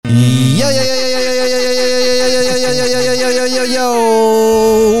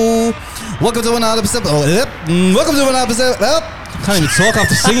Welcome to another episode. Welcome to another episode. Can't even talk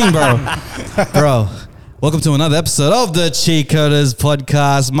after singing, bro. Welcome to another episode of the Cheat Coders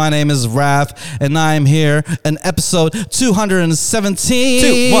podcast. My name is Raph, and I'm here in episode 217.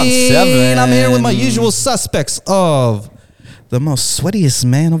 217. I'm here with my usual suspects of the most sweatiest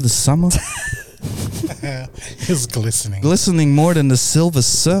man of the summer. He's glistening. Glistening more than the Silver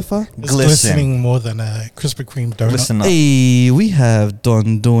Surfer. It's glistening more than a Krispy Kreme donut. Listen up. Hey, we have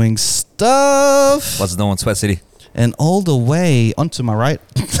done doing stuff. What's doing, Sweat City? And all the way onto my right,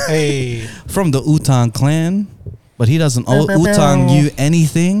 Hey, from the Wu-Tang clan, but he doesn't Wu-Tang you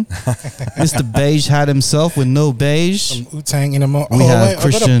anything. Mr. Beige hat himself with no beige. some Wu-Tang in a mo- We have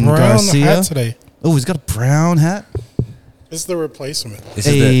Christian I got a brown Garcia. hat today. Oh, he's got a brown hat. It's the replacement. This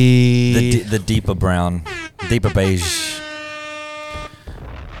Hey. is the deeper brown, deeper beige.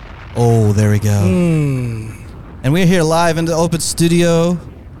 Oh, there we go. Mm. And we're here live in the open studio.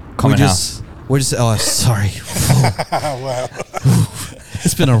 Common house. We're just. Oh, sorry. Wow.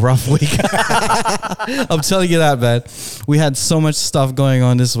 It's been a rough week. I'm telling you that, man. We had so much stuff going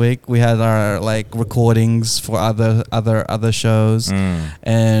on this week. We had our recordings for other shows,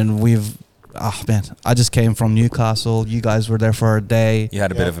 and we've. Oh man, I just came from Newcastle. You guys were there for a day. You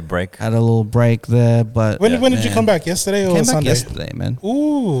had a bit of a break. Had a little break there, but When did you come back? Yesterday or came back Sunday? yesterday, man.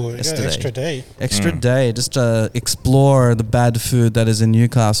 Ooh, you got Yesterday. an extra day. Extra day just to explore the bad food that is in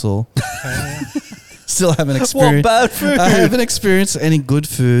Newcastle. Still haven't What experienced. bad food? I haven't experienced any good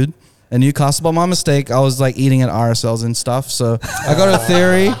food in Newcastle. But my mistake, I was eating at RSLs and stuff. So I got a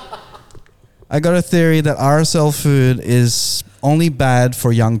theory. I got a theory that RSL food is only bad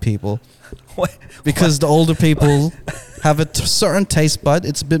for young people. What? Because the older people have a certain taste bud.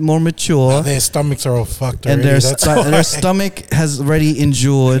 It's a bit more mature. Their stomachs are all fucked And already. their stomach has already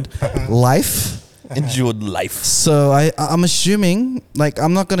endured life. Endured life. So I'm assuming,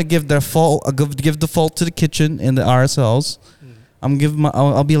 I'm not gonna give their fault. I'll give the fault to the kitchen in the RSLs.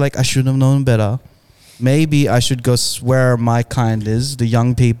 I'll be like, I should have known better. Maybe I should go where my kind is, the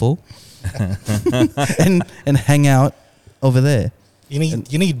young people, and hang out over there. You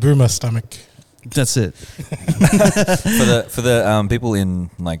need Bruma stomach. That's it. For the people in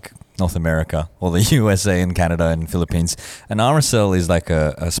North America or the USA and Canada and Philippines, an RSL is like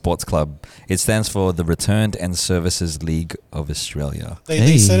a sports club. It stands for the Returned and Services League of Australia.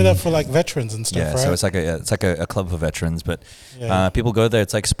 They set it up for veterans and stuff, Yeah, right? so it's like a club for veterans, but Yeah. people go there.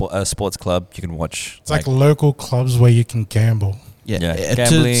 It's like a sports club. You can watch. It's like local clubs where you can gamble. Yeah, To gambling, relate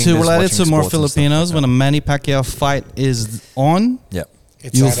it there's to more watching sports and stuff Filipinos, like when that. a Manny Pacquiao fight is on, Yeah.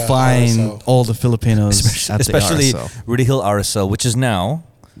 It's you'll at a find RSL. all the Filipinos Especially at the RSL. Rudy Hill RSL, which is now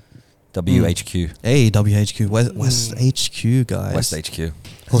WHQ, Hey, WHQ, West HQ, guys. West HQ.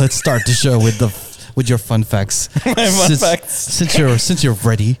 Let's start the show with your fun facts. facts. Since you're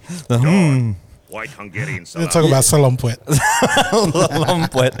ready. White Hungarian Let's salami. talk about Salompuet.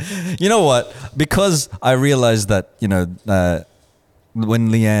 You know what? Because I realized that, when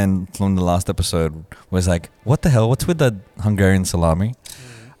Leanne from the last episode was like, what the hell? What's with the Hungarian salami?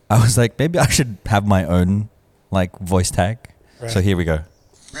 I was like, maybe I should have my own voice tag. Right. So here we go.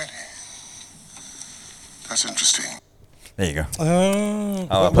 Really? That's interesting. There you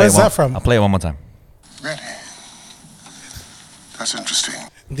go. Where's that from? I'll play it one more time. Really? That's interesting.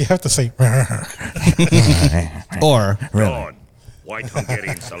 You have to say. Or Dawn. White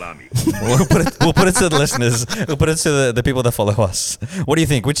Hungarian salami. We'll put it to the listeners. We'll put it to the people that follow us. What do you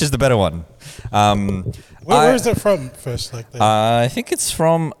think? Which is the better one? Where is it from first? I think it's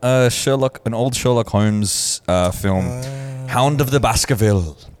from an old Sherlock Holmes film, Hound of the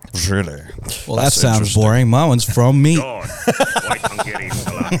Baskerville. Really? well, that sounds boring. My one's from me. Dawn. White Hungarian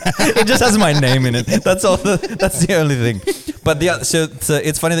salami. It just has my name in it. That's all. That's the only thing. But so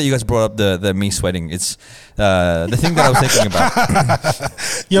it's funny that you guys brought up the me sweating. It's the thing that I was thinking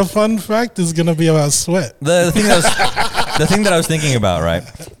about. Your fun fact is gonna be about sweat. The thing that I was thinking about, right,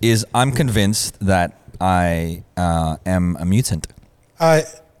 is I'm convinced that I am a mutant. I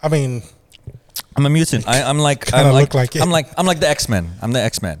mean, I'm a mutant. I'm like look like it. I'm like the X-Men. I'm the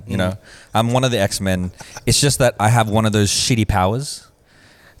X-Men. You know, I'm one of the X-Men. It's just that I have one of those shitty powers.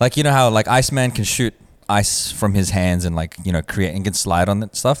 You know how Iceman can shoot ice from his hands and create and can slide on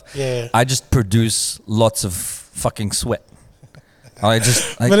that stuff. Yeah. I just produce lots of fucking sweat. I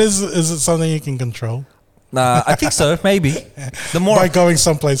just. but is it something you can control I think so. Maybe. The more by going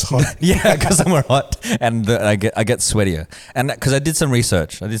someplace hot? yeah, because I'm more hot and I get sweatier, and because I did some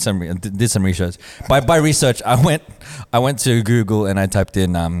research. I did some research. By research, I went to Google and I typed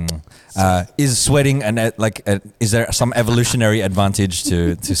in is sweating is there some evolutionary advantage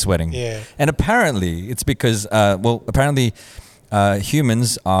to sweating? Yeah. And apparently it's because apparently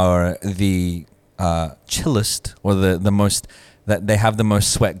humans are the chillest or the most that they have the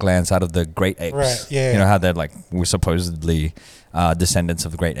most sweat glands out of the great apes. Right, yeah. You know how they're like we're supposedly descendants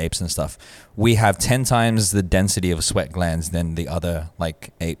of the great apes and stuff. We have 10 times the density of sweat glands than the other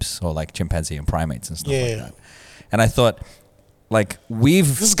like apes or like chimpanzee and primates and stuff like that. And I thought, like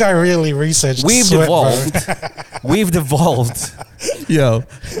This guy really researched. we've sweat, bro. evolved. We've evolved. Yo,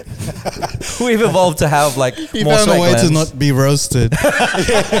 We've evolved to have like he more found sweat a way glands. to not be roasted.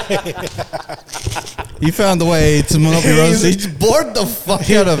 He found a way to not be roasted. He just bored the fuck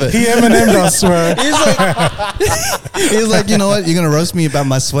out of it. He Eminem'd us, bro. He's like, you know what? You're gonna roast me about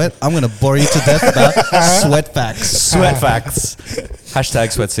my sweat. I'm gonna bore you to death about sweat facts. Sweat facts.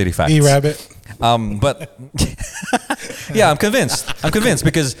 Hashtag Sweat City facts. E-rabbit. But yeah, I'm convinced. I'm convinced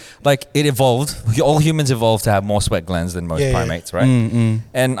because like it evolved. All humans evolved to have more sweat glands than most Yeah, yeah. primates, right?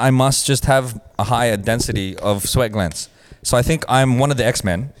 And I must just have a higher density of sweat glands. So I think I'm one of the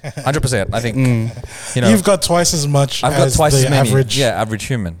X-Men, 100%. I think you know You've got twice as much. I've got as twice the as many. average. Yeah, average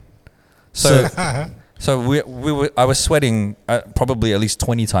human. So I was sweating probably at least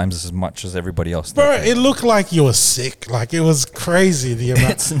 20 times as much as everybody else. Bro, it looked like you were sick. Like it was crazy. The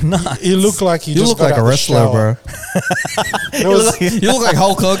amount. It's nuts. It looked like you You just look got like out a the wrestler, shower. bro. It was, You look like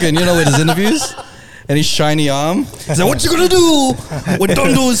Hulk Hogan, you know, with his interviews. And his shiny arm. He's like, what you gonna do? We're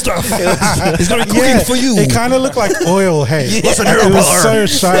done doing stuff. He's gonna be cooking for you. It kind of looked like oil. Hey, Listen here, it was brother.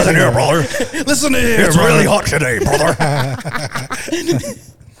 so shiny. Listen here, brother. Listen here, It's brother. really hot today, brother.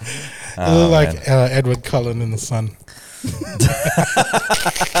 It looked like Edward Cullen in the sun.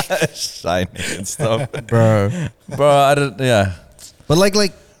 shiny and stuff. Bro. Bro, I don't. Yeah, But like,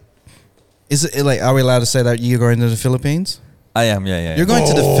 is it like, are we allowed to say that you're going to the Philippines? I am. Yeah. You're going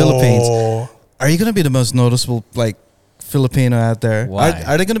to the Philippines. Oh. Are you gonna be the most noticeable like Filipino out there? Why?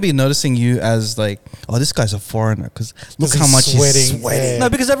 Are they gonna be noticing you as like, oh, this guy's a foreigner? Because look 'Cause how he's much he's sweating. sweating. Yeah. No,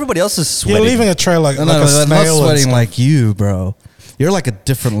 because everybody else is You're sweating. leaving a trail like, No, like a not snail. and sweating stuff. like you, bro. You're like a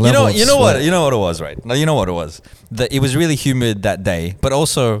different You level. know, of you know what, sweat. you know what it was, right? No, you know what it was. That it was really humid that day, but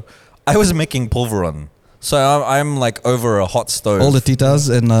also I was making pulveron, so I'm like over a hot stove. All the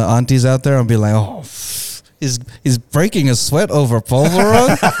titas and aunties out there, I'll be like, oh, he's breaking a sweat over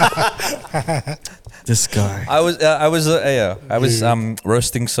pulveron. This guy. I was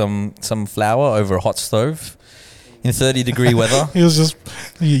roasting some flour over a hot stove in 30-degree weather. He was just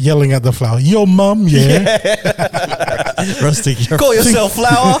yelling at the flower. Your mum, yeah. Roasting your Call yourself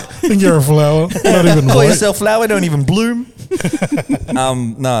flour. Think you're a flower. Not even Call white. yourself flower. Don't even bloom.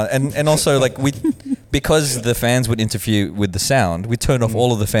 No, and also like because the fans would interfere with the sound, we turned off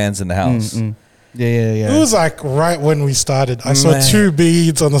all of the fans in the house. Yeah. It was like right when we started. I saw Man. 2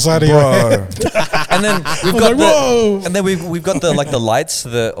 beads on the side of your head. And then we've I'm got like, whoa. and then we've got the like the lights,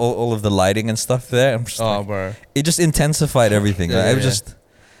 all of the lighting and stuff there. I'm just like, bro. it just intensified everything. Yeah, Right? It was yeah. just,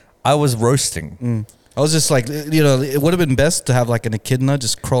 I was roasting. I was just like, you know, it would have been best to have like an echidna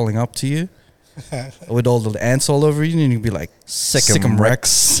just crawling up to you with all the ants all over you, and you'd be like, Sick'em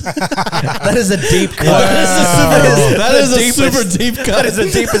Rex. That is a deep cut. That is a super deep cut. That is the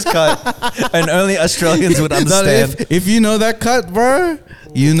deepest cut, and only Australians would Not understand. if you know that cut, bro,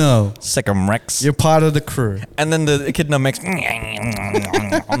 you know. Sick'em Rex. You're part of the crew. And then the echidna makes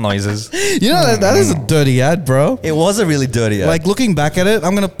noises. You know, that is a dirty ad, bro. It was a really dirty ad. Like, looking back at it,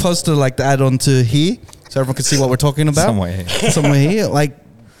 I'm going to post the ad onto here so everyone can see what we're talking about. Somewhere here. Like,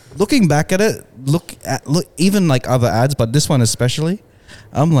 looking back at it, look even like other ads, but this one especially,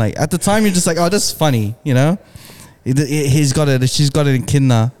 I'm like, at the time you're just like, oh, that's funny, you know? She's got an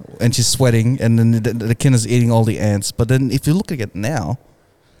echidna and she's sweating, and then the echidna's eating all the ants. But then if you look at it now,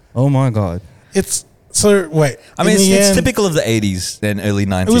 oh my God. It's so wait. I mean, in the it's end, typical of the 80s and early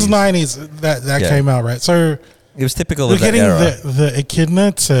 90s. It was 90s that Yeah. came out, right? So It was typical we're of that getting era. the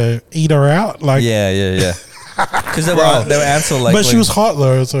echidna to eat her out, like. Yeah. Because they were ants all like, But she was hot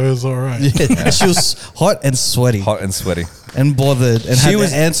though, so it was all right. Yeah, she was hot and sweaty hot and sweaty. and bothered and She had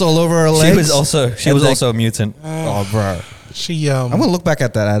was- the ants all over her legs. She was also a mutant. Oh, bro. She I'm going to look back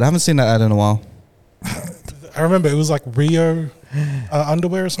at that ad. I haven't seen that ad in a while. I remember it was like Rio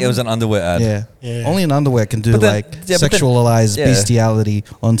underwear or something. It was an underwear ad. Yeah. Yeah. Only an underwear can do But then- like yeah, but then- sexualized yeah. bestiality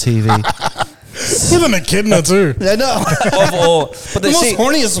on TV. with an echidna too. I know. Of all, but The most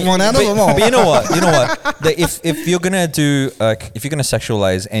horniest one out of them all. But you know what? If you're gonna do if you're gonna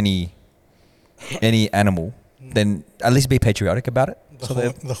sexualize any animal, then at least be patriotic about it. So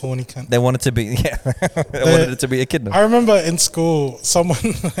The horny cunt. they wanted to be they wanted it to be echidna. I remember in school, someone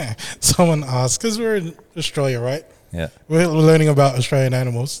asked, because we're in Australia, right? Yeah. We're learning about Australian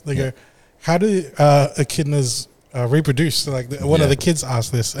animals. They go, how do echidnas reproduce? Like one of Yeah. the kids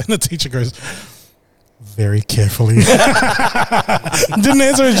asked this, and the teacher goes, Very carefully. Didn't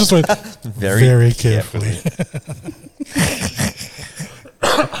answer. It just went very carefully.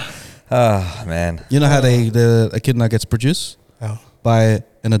 Oh man. You know how the echidna gets produced? Oh. By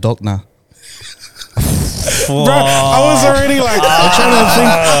an adult now. Bro, I was already like trying to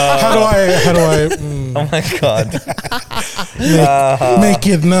think. How do I? Oh my god. Make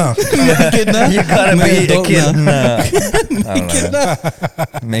it now. You gotta be a kid now.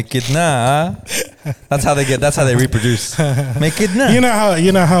 Make it now. That's how they reproduce. Make it now.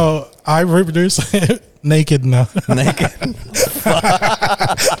 You know how I reproduce naked now. Naked.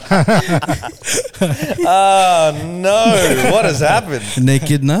 Oh no! What has happened?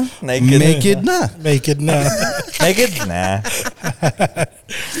 Naked now. Naked. Make it now. Make it now. Naked? Nah.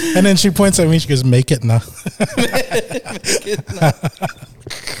 And then she points at me. She goes, "Make it now."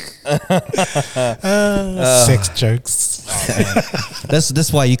 Sex jokes.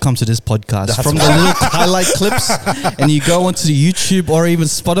 That's why you come to this podcast. From the little highlight clips, and you go onto the YouTube or even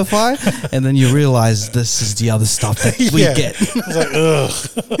Spotify, and then you realize this is the other stuff that we get. It's like, ugh.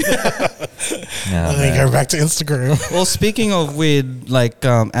 Yeah, And then go back to Instagram. Well, speaking of weird, like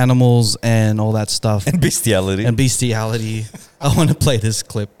animals and all that stuff and bestiality. and bestiality, I want to play this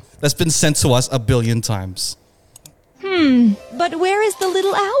clip that's been sent to us a billion times. But where is the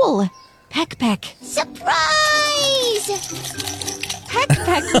little owl? Peck Peck. Surprise! Peck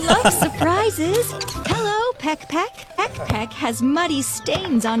Peck loves surprises. Hello, Peck Peck. Peck Peck has muddy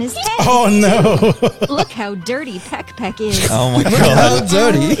stains on his head. Oh no! Look how dirty Peck Peck is. Oh my How god.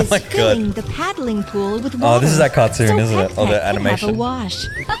 dirty. Is my God. filling the paddling pool with water. Oh, this is that cartoon, so isn't it? Peck Oh, the Peck can animation. Have a wash.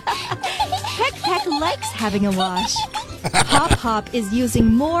 Peck Peck likes having a wash. Hop Hop is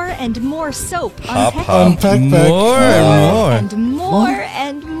using more and more soap on Hop Peck Hop. Peck. Unpack back. More and more. And more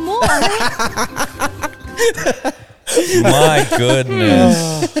and more. My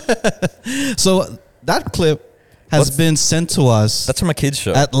goodness. So that clip has What's- been sent to us That's from a kid's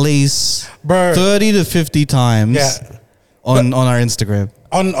show. at least Bro. 30 to 50 times Yeah. on our Instagram.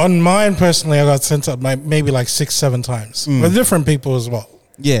 On mine personally, I got sent up maybe like 6-7 times with different people as well.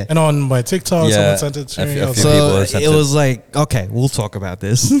 Yeah. And on my TikTok, Yeah, someone sent it to a me. few- I a was few like, people So have sent it it. was like, okay, we'll talk about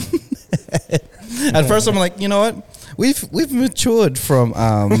this. At first, I'm like, you know what? We've matured from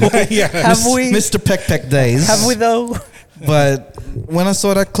yeah. Have we? Mr. Peck Peck days. Have we though? But when I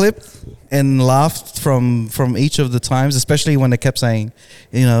saw that clip and laughed from each of the times, especially when they kept saying,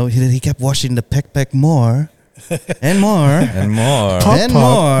 you know, he kept washing the Peck Peck more and more. And more. Pop and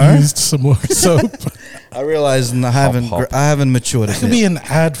Pop more. used some more soap. I realized I haven't Hop. I haven't matured a It could be bit. an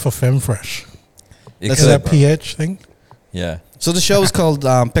ad for FemFresh. It That's Is could, that bro. PH thing? Yeah. So the show is called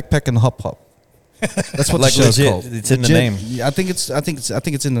Peck Peck and Hop Hop. That's what Like the show's legit, called. it's in the Legit. name. Yeah, I think it's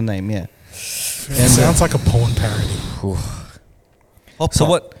in the name. Yeah. It sounds like a porn parody. Hop So Hop.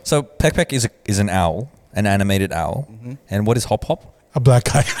 what? So Peck Peck is an owl, an animated owl, and what is Hop Hop? A black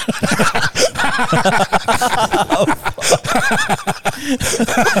guy.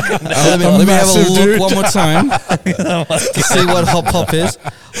 Let me have a Massive look dude. one more time to see what Hop Hop is.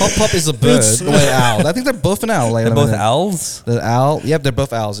 Hop Hop is a bird. It's- Wait, owl. I think they're both an owl. Like, They're both let me- owls. The owl. Yep, they're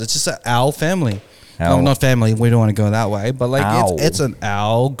both owls. It's just an owl family. Owl. No, not family. We don't want to go that way. But like, Owl. it's an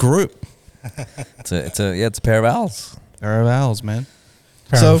owl group. It's a pair of owls. Pair of owls, man.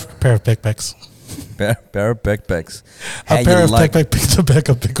 Pair So- of backpacks. Pair of backpacks. A pair of backpack picked a bag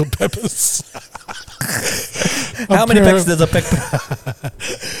of pickled peppers. How many pair pecks of- does a peck?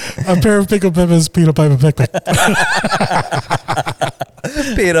 A pair of pickled peppers, Peter Piper backpack.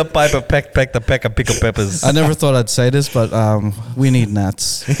 Peter Piper peck the peck of pickled peppers. I never thought I'd say this, but we need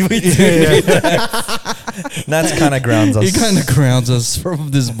Nats. We do. That's kind of grounds us. He kind of grounds us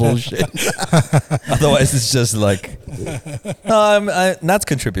from this bullshit. Otherwise, it's just like. Nats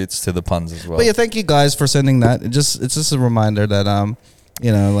contributes to the puns as well. But yeah, thank you guys for sending that. It's just a reminder that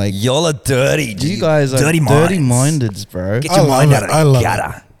you know, like Y'all are dirty. you guys are dirty dirty minds. minded, bro. Get I your love mind it. out of I the love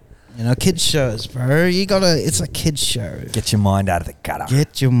gutter. You know, kids shows, bro. It's a kids show. Get your mind out of the gutter.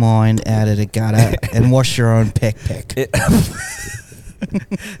 Get your mind out of the gutter and wash your own peck.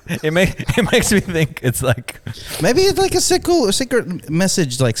 It makes me think it's like Maybe it's like a secret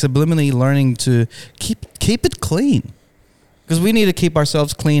message, like subliminally learning to keep it clean. Because we need to keep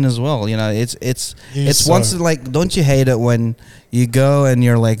ourselves clean as well. You know, it's So- once like, don't you hate it when you go and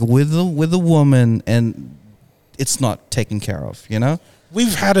you're like with a woman and it's not taken care of? You know.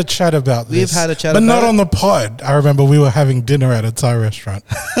 We've had a chat about this. We've had a chat but about not it. on the pod. I remember we were having dinner at a Thai restaurant.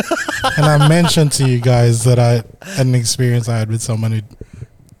 And I mentioned to you guys that I had an experience I had with someone who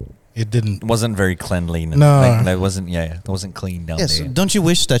it didn't. wasn't very cleanly. No. Like, that wasn't. Yeah, it wasn't clean down Yes. there. Don't you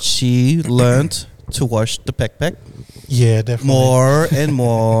wish that she learned to wash the peck. Yeah, definitely. More and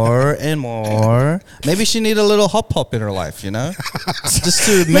more and more. Maybe she need a little hop in her life, you know, just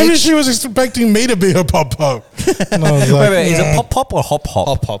to Maybe make she was expecting me to be a pop. And I was like, Wait, is it nah. pop or hop?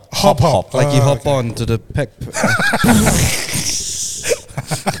 Hop. like you Oh, hop on to the peck.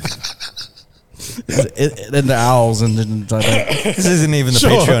 And the owls and then This isn't even the Sure.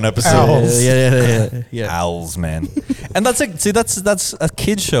 Patreon episode. Owls. yeah. Owls, man. And that's like, see, that's a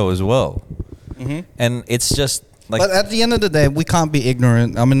kid show as well. And it's just like, But at the end of the day, we can't be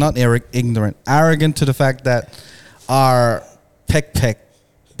ignorant. I mean, not ignorant, arrogant to the fact that our peck,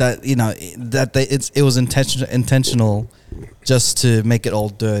 that you know, that it was intentional, just to make it all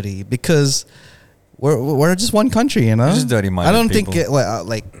dirty because we're just one country, you know. We're just dirty-minded I don't people.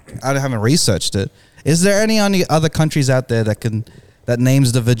 think I haven't researched it. Is there any other countries out there that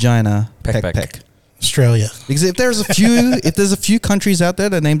names the vagina peck? Australia. Because if there's a few countries out there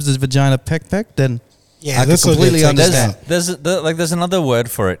that names the vagina peck, then Yeah, I can that's what completely they take understand. out. there's another word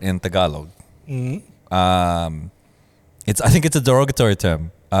for it in Tagalog. I think it's a derogatory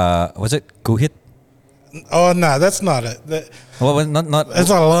term. Was it guhit? Oh no, that's not it. Well, not. It's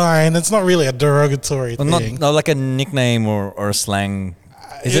a line. It's not really a derogatory well, thing. not like a nickname or a slang.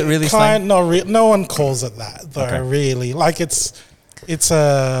 Is it really slang? No one calls it that though. Okay. Really, like it's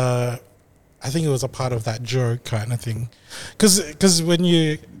a. I think it was a part of that joke kind of thing, because when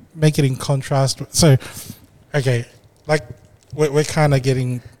you make it in contrast, so okay, like we're kind of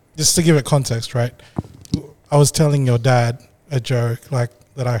getting, just to give it context, right? I was telling your dad a joke like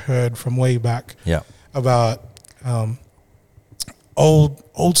that I heard from way back. Yeah. About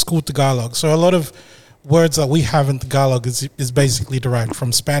old school Tagalog. So a lot of words that we have in Tagalog is basically derived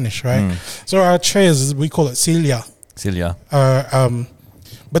from Spanish, right? So our chairs, we call it silya. Celia.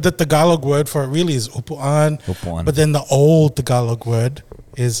 But the Tagalog word for it really is upuan. Upuan. But then the old Tagalog word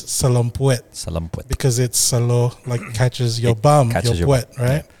is salampuet, Salamput. because it's salo, like catches your bum, catches your your puet,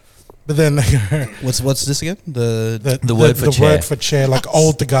 right? But then What's this again? The word for chair. word for chair, like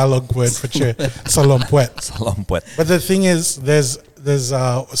old Tagalog word for chair, salampuet. Salamput. But the thing is, there's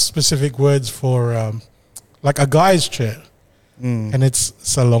specific words for like a guy's chair, and it's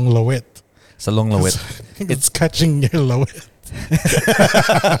salong lawit. Salong lawit. It's catching your lawit.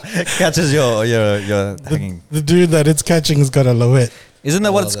 Catches your hanging. The dude that it's catching has got a lawit. Isn't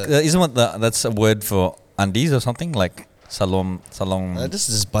that what it's? Love it. That's a word for undies or something like salong. This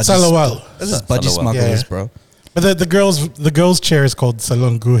is budgie. Salawal. This is budgie Salawal. smugglers, Yeah. bro. But the girls' chair is called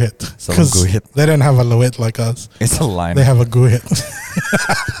salong guhit. Salong guhit. They don't have a lawit like us. It's a line. They have a guhit.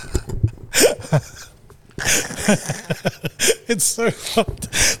 It's so fucked.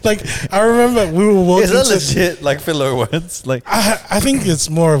 Like I remember we were walking. Is that to- legit? Like filler words? Like I think it's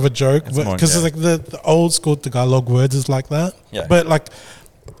more of a joke, It's more, because yeah. like the old school Tagalog words is like that. Yeah. But like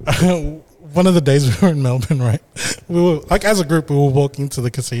one of the days we were in Melbourne, right? We were like as a group, we were walking to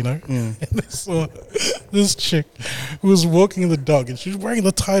the casino, and I saw this chick who was walking the dog, and she was wearing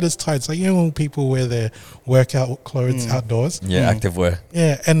the tightest tights. Like, you know, when people wear their workout clothes outdoors. yeah, active wear.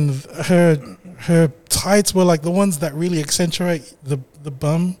 Yeah, and her tights were like the ones that really accentuate the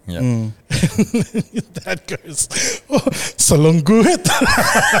bum. Yeah. That goes, oh, salongguit.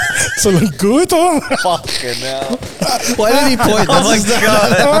 Salongguit. Fucking hell. Why did he point? Oh my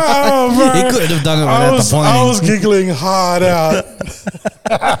god. Oh, bro. He couldn't have done it I without was, the pointing. I was giggling hard out.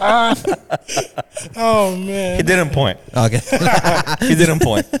 Oh, man. He didn't point. Okay. He didn't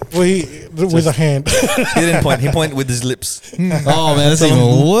point. With a hand. He didn't point. He pointed with his lips. Oh man, that's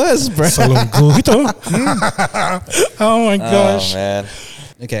even worse, bro. Salongguit. Oh, my gosh. Oh man.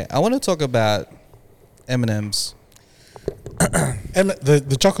 Okay, I want to talk about M&M's.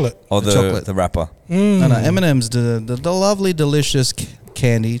 The chocolate. Or The the chocolate. the rapper. No, M&M's, the lovely, delicious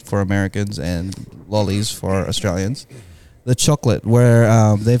candy for Americans and lollies for Australians. The chocolate,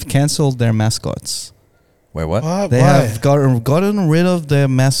 where they've cancelled their mascots. Wait, what? What? They Why? have gotten rid of their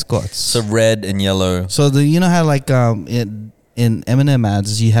mascots. So red and yellow. So you know how like in M&M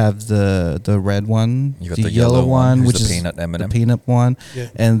ads you have the red one, You got the the yellow one, who's which the is peanut M&M. the peanut one, Yeah.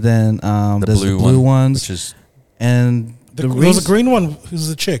 and then The there's blue the blue one, ones, which is and There was a green one who's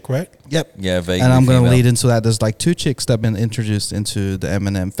the chick, right? Yep. yeah, vaguely And I'm going to female. lead into that. There's like two chicks that have been introduced into the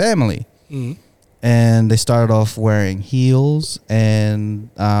M&M family. Mm. And they started off wearing heels and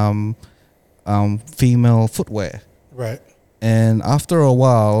female footwear. Right. And after a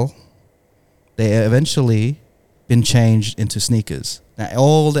while, they eventually been changed into sneakers. Now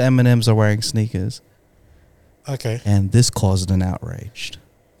all the M&Ms are wearing sneakers. Okay. And this caused an outrage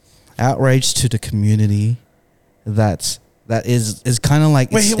to the community that is kind of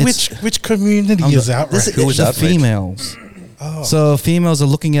like Wait, which community I'm is the- outraged? this Who was the outraged? females. Oh. So females are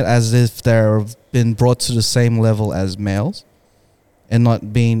looking at as if they're been brought to the same level as males, and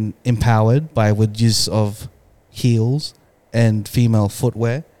not being empowered by with use of heels and female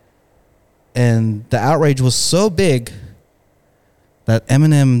footwear. And the outrage was so big that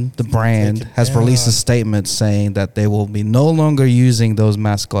M&M, the brand, Take it has released a down. statement saying that they will be no longer using those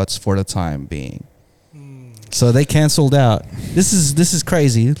mascots for the time being. So they canceled out. This is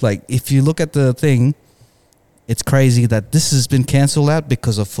crazy. Like, if you look at the thing, it's crazy that this has been canceled out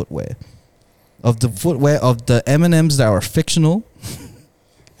because of footwear. Of the footwear of the M&Ms that are fictional,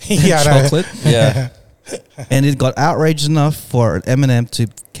 Yeah, I know. chocolate, Yeah. and it got outraged enough for M&M to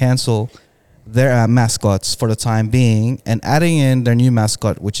cancel their mascots for the time being, and adding in their new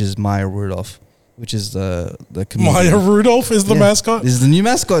mascot, which is Maya Rudolph, which is the comedian. Maya Rudolph is the Yeah. mascot. This is the new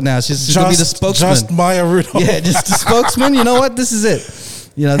mascot now. She's gonna be the spokesman. Just Maya Rudolph. Yeah, just the spokesman. You know what? This is it.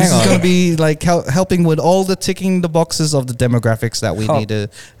 You know, this Hang is on. going to be like helping with all the ticking the boxes of the demographics that we How- need to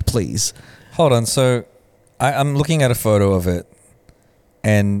please. Hold on. So I'm looking at a photo of it,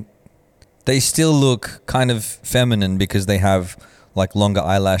 and they still look kind of feminine because they have like longer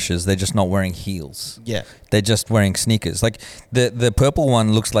eyelashes. They're just not wearing heels. Yeah. They're just wearing sneakers. Like the purple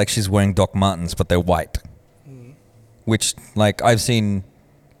one looks like she's wearing Doc Martens, but they're white. Which, like, I've seen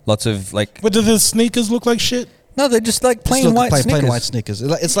lots of like. But do the sneakers look like shit? No, they're just like plain Just look- white sneakers. plain white sneakers.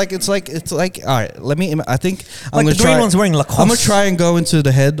 It's like. All right, let me. I think I'm Like gonna the green try. one's wearing Lacoste. I'm gonna try and go into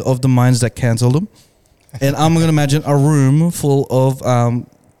the head of the minds that canceled them, and I'm gonna imagine a room full of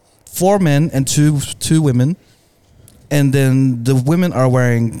 4 men and two women, and then the women are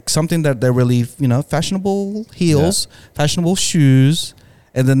wearing something that they're really fashionable heels, fashionable shoes,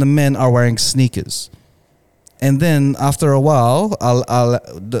 and then the men are wearing sneakers. And then after a while,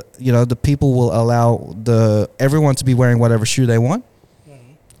 the people will allow everyone to be wearing whatever shoe they want.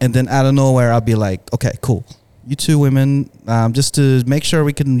 And then out of nowhere, I'll be like, okay, cool. You two women, just to make sure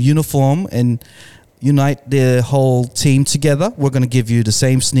we can uniform and unite the whole team together, we're going to give you the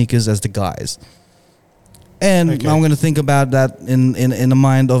same sneakers as the guys. And Okay. I'm going to think about that in the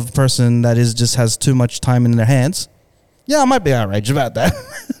mind of a person that just has too much time in their hands. Yeah, I might be outraged about that.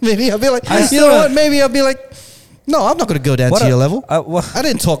 Maybe I'll be like, I you still- know what? Maybe I'll be like, no, I'm not going to go down What to a- your level. what- I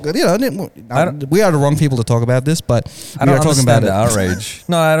didn't talk. I don't- We are the wrong people to talk about this, but I we don't are talking about understand it. the outrage.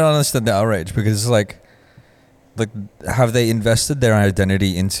 No, I don't understand the outrage because it's like have they invested their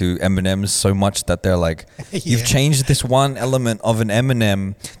identity into M&Ms so much that they're like, you've Yeah. changed this one element of an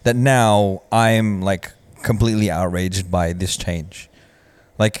M&M that now I'm like completely outraged by this change.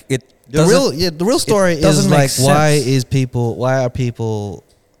 Like it. The real story is doesn't make like, why sense. are people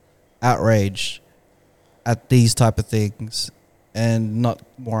outraged at these type of things and not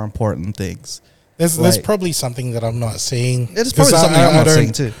more important things? There's Like- probably something that I'm not seeing. It's probably 'Cause something I'm not don't-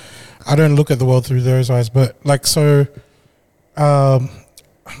 seeing too. I don't look at the world through those eyes, but like, so I'm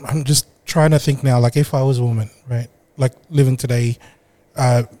just trying to think now, like if I was a woman, right, like living today,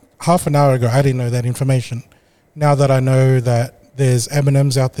 half an hour ago, I didn't know that information. Now that I know that there's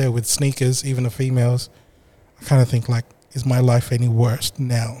M&Ms out there with sneakers, even the females, I kind of think like, is my life any worse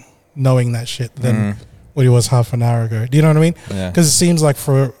now knowing that shit than what it was half an hour ago? Do you know what I mean? Yeah. Because it seems like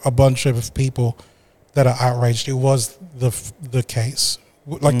for a bunch of people that are outraged, it was the case,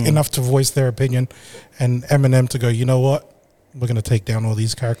 like enough to voice their opinion, and Eminem to go, you know what, we're going to take down all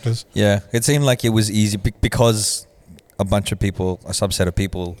these characters. Yeah, it seemed like it was easy because a bunch of people, a subset of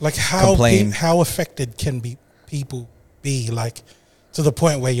people, Like how complain. how affected can people be, like to the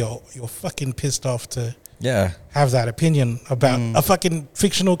point where you're fucking pissed off to Yeah, have that opinion about a fucking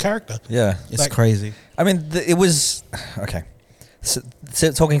fictional character. yeah. It's Like- crazy. I mean, it was okay. So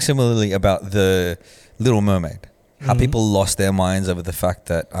talking similarly about the Little Mermaid, how people lost their minds over the fact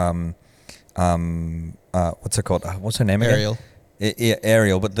that what's it called? What's her name? Ariel. Again? Yeah,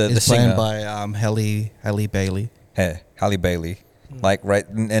 Ariel, but the It's singer, played by Halle Bailey. Halle Bailey. Like right,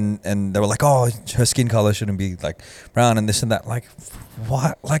 and they were like, oh, her skin color shouldn't be like brown and this and that. Like,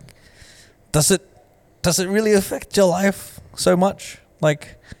 what? Like, does it really affect your life so much?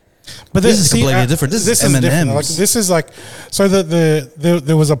 Like. But This is completely different. This is different. M&Ms. Like, this is like, so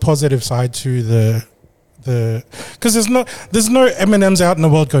there was a positive side to the because there's no M&Ms out in the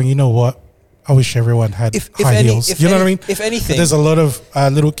world going, you know what, I wish everyone had high heels. You know what I mean? If anything, There's a lot of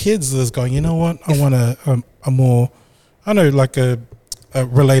little kids that's going, you know what, I want a more, I know, like a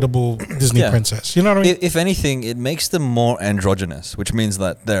relatable Disney Yeah. princess. You know what I mean? if anything, it makes them more androgynous, which means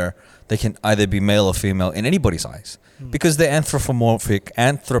that they can either be male or female in anybody's eyes because they're anthropomorphic.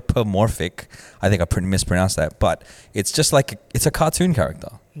 I think I pretty mispronounced that, but it's just like it's a cartoon character,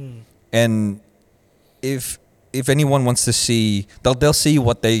 and if anyone wants to see, they'll see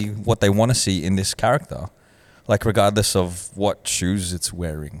what they want to see in this character. like regardless of what shoes it's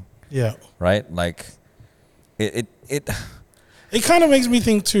wearing, Yeah. right? Like it It kind of makes me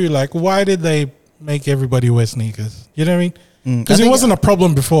think too, like, why did they make everybody wear sneakers? You know what I mean? Because it wasn't a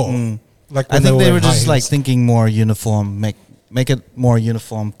problem before. Like I when think they were wearing high just like heels. thinking more uniform, make it more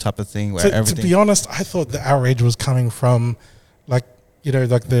uniform type of thing where To everything. be honest, I thought the outrage was coming from, like, you know,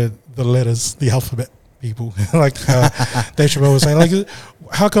 like the letters, the alphabet people. Like Dave Chappelle was saying, like,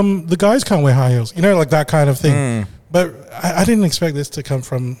 how come the guys can't wear high heels? You know, like that kind of thing. But I didn't expect this to come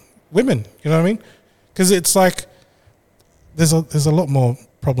from women. You know what I mean? Because it's like there's a lot more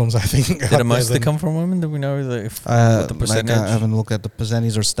problems, I think. did it mostly come from women? Do we know what the like percentage? I haven't looked at the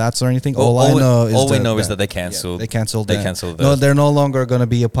percentage or stats or anything. All All I know is that they cancelled. they cancelled. They that. cancelled No, those. they're no longer going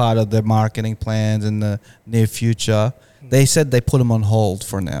to be a part of their marketing plans in the near future. They said they put them on hold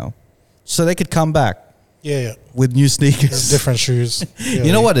for now, so they could come back Yeah. with new There's sneakers. different shoes.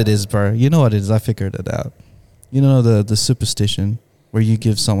 You know what it is, bro? You know what it is? I figured it out. You know the superstition where you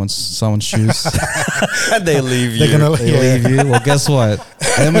give someone shoes, And they leave They're you. gonna they leave you. Well, guess what?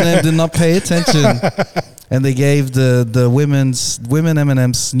 Eminem did not pay attention, and they gave the women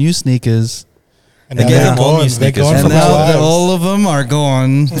Eminem's new sneakers, And They now gave they're them all new gone. They're sneakers. gone and from our now lives. all of them are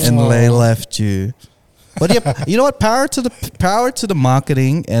gone, and they Oh. left you. But yeah, you know what? Power to the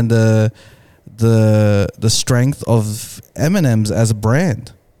marketing and the strength of Eminem's as a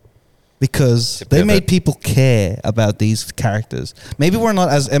brand. Because To they pivot. made people care about these characters. Maybe we're not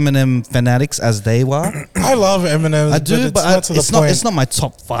as Eminem fanatics as they were. I love Eminem. I do, it's but not to the it's point. not. It's not my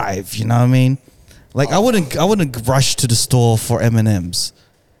top 5. You know what I mean? Like I wouldn't rush to the store for M&Ms.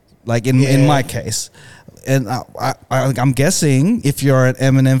 Like in Yeah. my case, and I'm guessing if you're an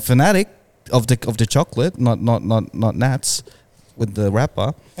M&M fanatic of the chocolate, not Nats with the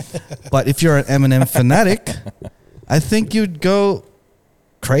wrapper, but if you're an M&M fanatic, I think you'd go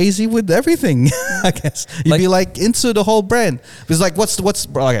crazy with everything. I guess you'd be like into the whole brand. It's like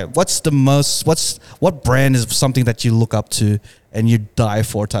what brand is something that you look up to and you die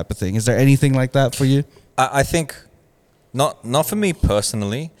for type of thing? Is there anything like that for you? I think not for me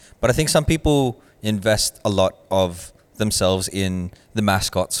personally, but I think some people invest a lot of themselves in the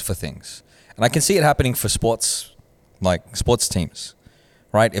mascots for things, and I can see it happening for sports, like sports teams,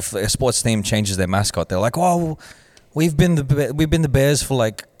 right? If a sports team changes their mascot, they're like, "Oh, we've been the Bears for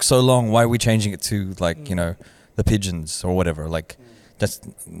like so long. Why are we changing it to like the Pigeons or whatever?" Like that's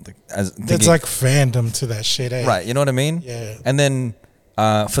It's like fandom to that shit, eh? right. You know what I mean? Yeah. And then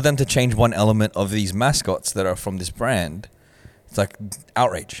for them to change one element of these mascots that are from this brand, it's like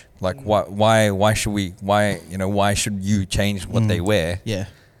outrage. Like why should we? Why should you change what they wear? Yeah,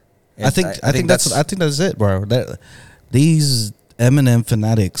 It's- I think that's it, bro. These Eminem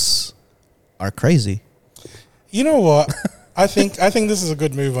fanatics are crazy. You know what? I think this is a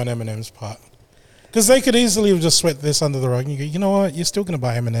good move on Eminem's part, because they could easily have just swept this under the rug. And you go, you know what? You're still going to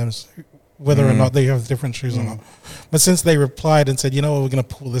buy M&Ms, whether or not they have different shoes or not. But since they replied and said, you know what, we're going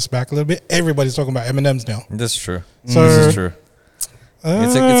to pull this back a little bit, everybody's talking about M&Ms now. That's true. So- This is true.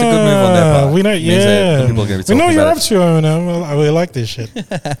 It's a good move on their part. We know, It means that people are gonna be we know talking you're about up to Eminem. We like this shit.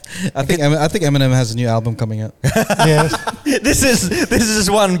 I think Eminem has a new album coming out. Yeah. This is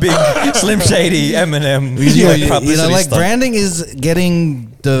just one big Slim Shady Eminem. publicity Like stunt. branding is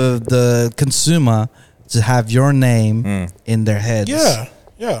getting the consumer to have your name in their heads.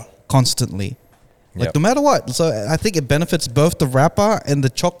 Yeah. Constantly. Like Yep. no matter what. So I think it benefits both the rapper and the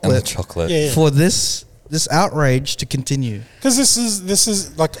chocolate, and the chocolate. Yeah. for this outrage to continue. Because this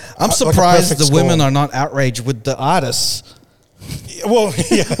is like I'm like a surprised perfect the storm. women are not outraged with the artists Well,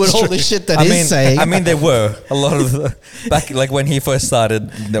 yeah, with all true. the shit that he's saying. I mean, there were a lot of back like when he first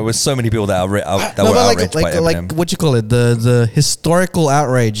started. There were so many people that were outraged by Eminem. like what you call it, the historical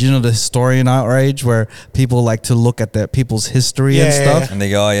outrage. You know, the historian outrage where people like to look at their people's history and Yeah, stuff. yeah. And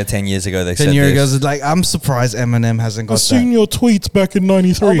they go, "Oh yeah, 10 years ago they 10 said years this." ago, it's like I'm surprised Eminem hasn't I've got seen that. your tweets back in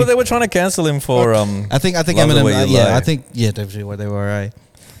 '93. Oh, but they were trying to cancel him for I think Love the Eminem. Way You Lie. I think definitely where they were right.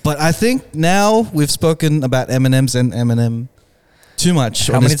 But I think now we've spoken about Eminem's and Eminem too much.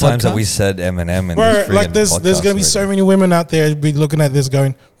 How on many this times have podcast. we said Eminem? In Bro, this like friggin' there's gonna be podcast so already? many women out there be looking at this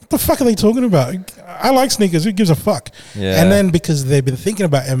going, what the fuck are they talking about? I like sneakers. Who gives a fuck? Yeah. And then because they've been thinking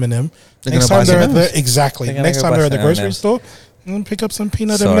about Eminem, They're next gonna time buy they're some at M&Ms. the exactly They're gonna next go time buy they're at the some grocery M&Ms. store, and pick up some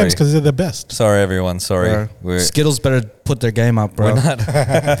peanut Sorry. M&Ms because they're the best. Sorry, everyone. Sorry. Bro, Skittles better put their game up, bro. We're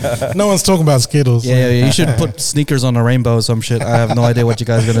not. No one's talking about Skittles. Yeah, you should put sneakers on a rainbow or some shit. I have no idea what you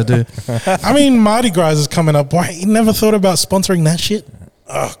guys are gonna do. I mean, Mardi Gras is coming up. Why you never thought about sponsoring that shit?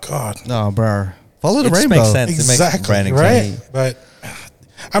 Oh God. No, bro. Follow the It just rainbow. makes sense. It makes Exactly. branding Right. sense. But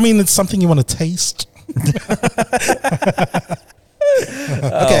I mean, it's something you want to taste.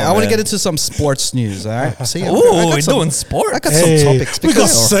 Okay, I want to man. get into some sports news. All right. See, Ooh, we're doing sports. I got Hey, some topics. we got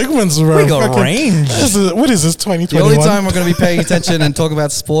because segments, bro. We got Fucking- range. What is this? the 2021. only time we're going to be paying attention and talk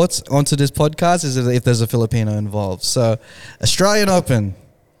about sports onto this podcast is if there's a Filipino involved. So, Australian Open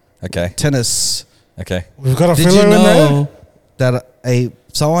Okay. tennis. Okay. We've got a Did filler you in there. know that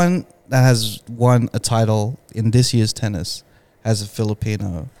someone that has won a title in this year's tennis has a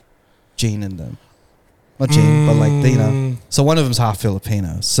Filipino gene in them? Not gene, but like so one of them's half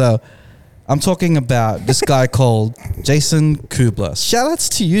Filipino. So I'm talking about this guy called Jason Kubler. Shout outs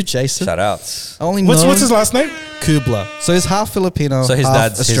to you, Jason. Shout outs. I only What's know his last name? Kubler. So he's half Filipino, So his half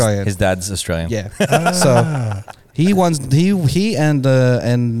dad's Australian. His dad's Australian. Yeah. So he won. He and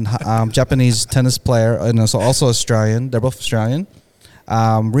Japanese tennis player and also Australian. They're both Australian.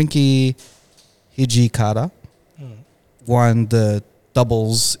 Rinky Hijikata won the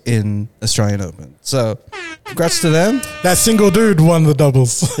doubles in Australian Open. So congrats to them. That single dude won the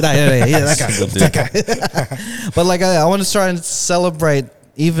doubles. Yeah, that guy. Single dude. That guy. But like I want to try and celebrate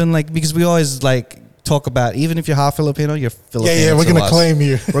even like because we always like talk about even if you're half Filipino, you're Filipino. Yeah, we're to gonna us. claim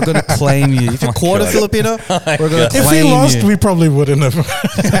you. We're gonna claim you. If you're quarter God. Filipino, we're gonna If claim we lost, you. we probably wouldn't have.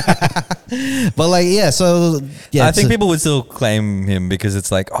 But like yeah, so yeah, I think so- people would still claim him because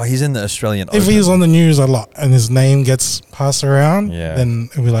it's like, oh, he's in the Australian If Open. he's on the news a lot and his name gets passed around, Yeah. then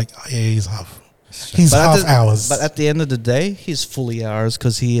it'll be like, oh, yeah, he's half. He's But at half the- ours. But at the end of the day, he's fully ours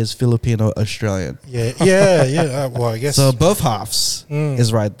because he is Filipino Australian. yeah. Well, I guess. So both halves Mm.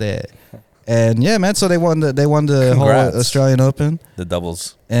 is right there. And yeah, man. So they won the whole Congrats. Australian Open, The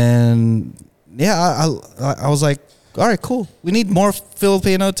doubles. and yeah, I was like, all right, cool. We need more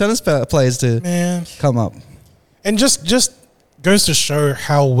Filipino tennis players to Man. come up. And just goes to show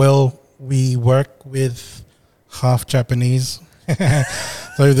how well we work with half Japanese.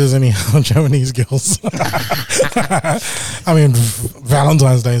 So if there's any Japanese girls, I mean,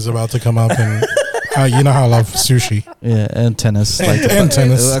 Valentine's Day is about to come up, and you know how I love sushi. Yeah, and tennis, like And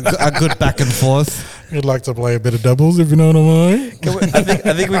tennis. a good back and forth. You'd like to play a bit of doubles, if you know what I mean.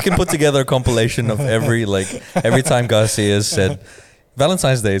 I think we can put together a compilation of every time Garcia said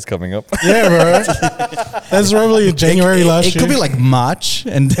Valentine's Day is coming up. Yeah, bro. That's probably in January last It year. could be like March,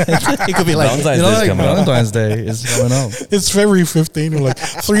 and then it could be like Valentine's you know, Day is like coming up. Valentine's Day is coming up. It's February 15. We're like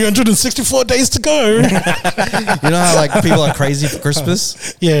 364 days to go. You know how like people are crazy for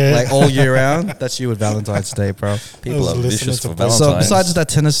Christmas, Yeah. like all year round. That's you with Valentine's Day, bro. People I are was vicious listening for to- Valentine's. So besides that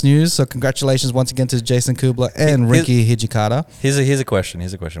tennis news, so congratulations once again to Jason Kubler and Rinky Hijikata. Here's a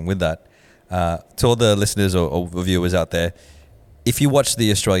question. With that, to all the listeners or viewers out there, if you watch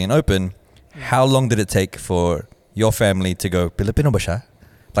the Australian Open, how long did it take for your family to go Filipino ba siya?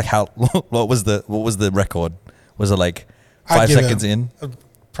 Like how? What was the record? Was it like I'd 5 give it seconds in?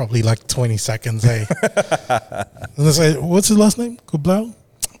 Probably like 20 seconds, eh? And they say, what's his last name? Kublau?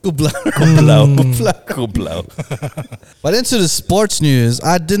 Kubler. Kublau. But into the sports news,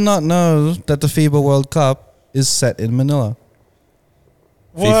 I did not know that the FIBA World Cup is set in Manila.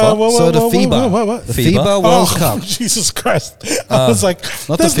 FIFA? So the FIBA. What? The FIBA? FIBA World Oh, Cup. Jesus Christ. I was like,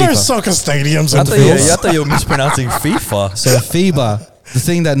 not there's the no FIFA. soccer stadiums I in thought Phils. you were mispronouncing FIFA. So FIBA, the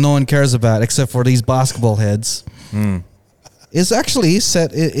thing that no one cares about except for these basketball heads, is actually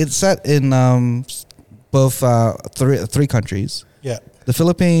set. It's set in both three countries: Yeah. the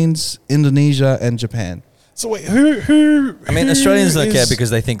Philippines, Indonesia, and Japan. So wait, who? I mean, who Australians don't care is- because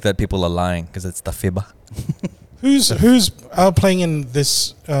they think that people are lying because it's the FIBA. Who's playing in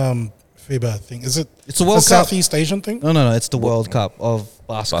this FIBA thing? Is it It's a a World Cup. Southeast Asian thing? No, it's the World Cup of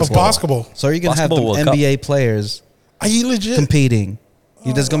basketball. Of basketball. So you can have the Basketball World Cup. NBA players Are you legit? competing.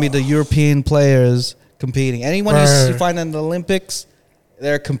 There's going to be the European players competing. Anyone you Right. find in the Olympics,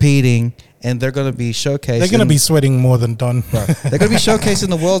 they're competing, and they're going to be showcased. They're going to be sweating more than Don. They're going to be showcased in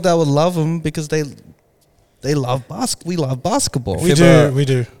the world that would love them because they love we love basketball. We FIBA-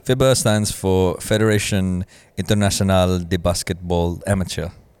 do. FIBA stands for Federation Internacional de Basketball Amateur.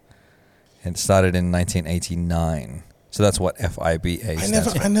 It started in 1989. So that's what FIBA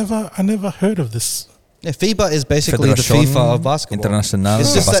stands for. I never heard of this. Yeah, FIBA is basically the Federación FIFA of basketball. Internacional It's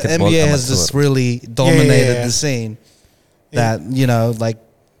de just that Basketball NBA has Amateur. just really dominated Yeah. the scene. Yeah. That like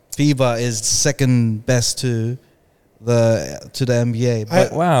FIBA is second best to the NBA.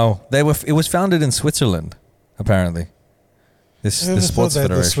 But Wow, it was founded in Switzerland, apparently. This I the sports thought that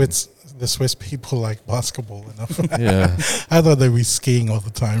federation. the Swiss people like basketball enough. Yeah, I thought they were skiing all the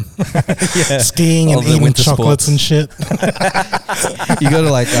time. yeah. Skiing All and the eating winter chocolates and shit. you go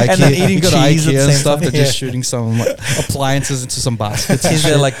to like IKEA, then eating you go to cheese at IKEA the and same stuff. time. They're just Yeah. shooting some like, appliances into some baskets. and He's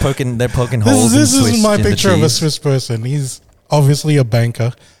shit. there like poking This holes. is in my in the picture of a cheese. Swiss person. He's obviously a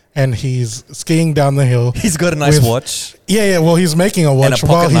banker, and he's skiing down the hill. He's got a nice with- watch. Yeah. Well, he's making a watch a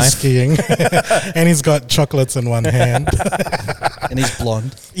while pocket he's skiing, and he's got chocolates in one hand. And he's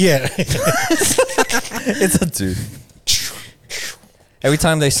blonde. Yeah. It's a dude. Every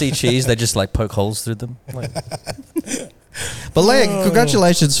time they see cheese, they just like poke holes through them. Like, But like,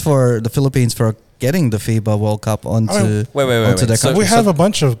 congratulations for the Philippines for getting the FIBA World Cup onto wait. onto their So- country. We have a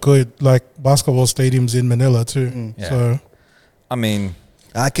bunch of good like basketball stadiums in Manila too. Yeah. So I mean,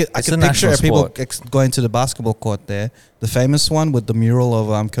 I could It's picture a national people sport. going to the basketball court there. The famous one with the mural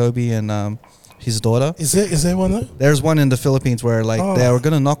of Kobe and his daughter. is there one there? There's one in the Philippines where like Oh. they were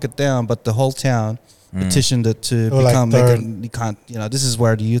gonna knock it down, but the whole town petitioned it to were like, become. "Don't." You can't. You know, this is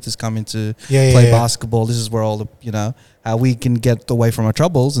where the youth is coming to Yeah, play yeah. basketball. This is where all the how we can get away from our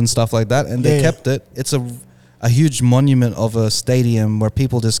troubles and stuff like that. And they Yeah. kept it. It's a huge monument of a stadium where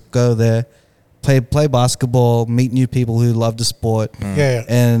people just go there, play basketball, meet new people who love the sport, Yeah.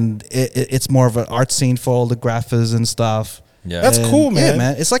 and it's more of an art scene for all the graphers and stuff. yeah. That's And cool, man. Yeah,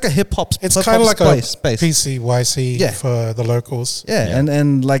 man. It's like a hip hop. It's kind of like space. a PCYC Yeah. for the locals. Yeah, Yeah.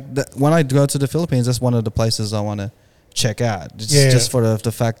 and like when I go to the Philippines, that's one of the places I want to check out. Just for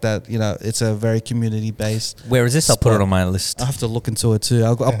the fact that it's a very community based. Where is this? I'll put it on my list. I have to look into it too.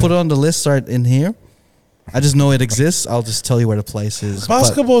 I'll put it on the list right in here. I just know it exists. I'll just tell you where the place is. But-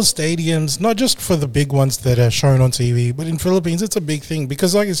 Basketball stadiums, not just for the big ones that are shown on TV, but in Philippines, it's a big thing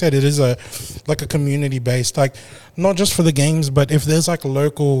because, like I said, it is a community based, like not just for the games, but if there's like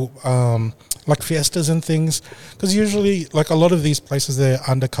local like fiestas and things, because usually like a lot of these places they're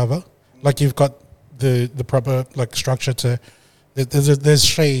undercover, like you've got the proper like structure to there's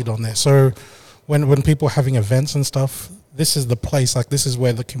shade on there, so when people are having events and stuff, this is the place, like this is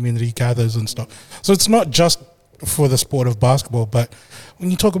where the community gathers and stuff. So it's not just for the sport of basketball, but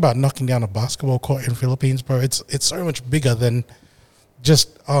when you talk about knocking down a basketball court in Philippines, bro, it's so much bigger than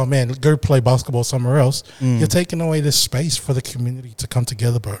just, oh man, go play basketball somewhere else. You're taking away this space for the community to come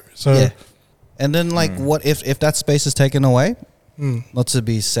together, bro. So yeah. And then like what if that space is taken away? Not to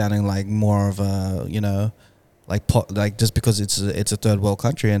be sounding like more of a like just because it's a third world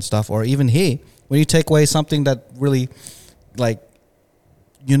country and stuff, or even here, when you take away something that really like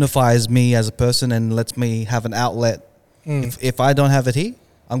unifies me as a person and lets me have an outlet. If I don't have it here,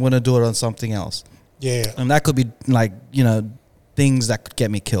 I'm going to do it on something else. yeah, And that could be like, things that could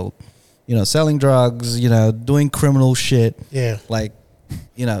get me killed. Selling drugs, doing criminal shit. yeah. Like,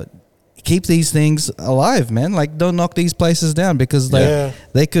 keep these things alive, man. Like, don't knock these places down because like Yeah.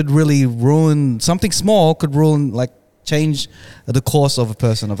 they could really ruin something small. Could ruin like change the course of a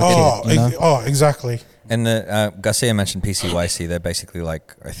person of a kid. Exactly. And the Garcia mentioned PCYC. They're basically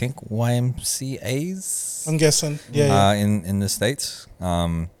like, I think, YMCA's I'm guessing. Yeah, in the States.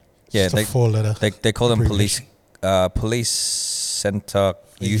 Yeah, Just a 4-letter. they call them abbreviation. police center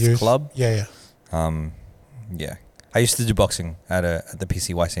youth Youth. club. Yeah. Yeah, I used to do boxing at the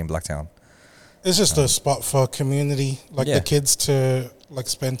PCYC in Blacktown. It's just a spot for community, like Yeah. the kids to like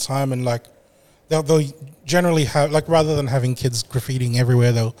spend time and like they'll generally have like rather than having kids graffitiing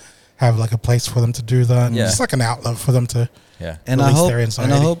everywhere, they'll have like a place for them to do that. And Yeah. It's like an outlet for them to. Yeah, And Release I their hope,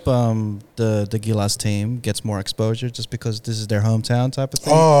 anxiety. and I hope the Gilas team gets more exposure just because this is their hometown type of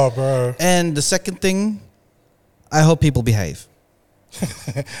thing. Oh, bro! And the second thing, I hope people behave.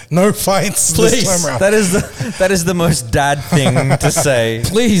 No fights Please. this time around. that is the most dad thing to say.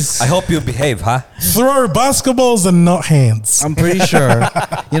 Please. I hope you behave, huh? Throw basketballs and not hands. I'm pretty sure.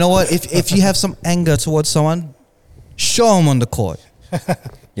 You know what? If you have some anger towards someone, show them on the court.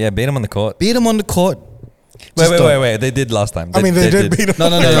 Yeah, beat him on the court. Beat them on the court. Just don't. Wait. They did last time. I mean, they did beat him. No.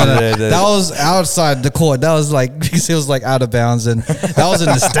 They- That was outside the court. That was like because he was like out of bounds, and that was in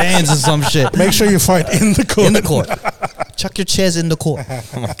the stands or some shit. Make sure you fight in the court. In the court. Chuck your chairs in the court.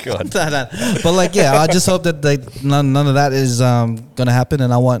 Oh my god. No. But like, yeah, I just hope that none of that is gonna happen,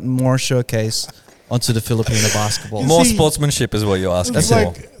 and I want more showcase onto the Filipino basketball. More See, sportsmanship is what you're asking It's for.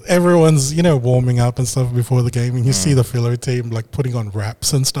 like everyone's, warming up and stuff before the game, and you see the Philo team like putting on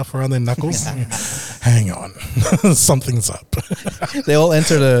wraps and stuff around their knuckles. Hang on, something's up. They all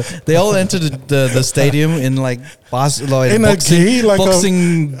enter the stadium in like In a gi, like a-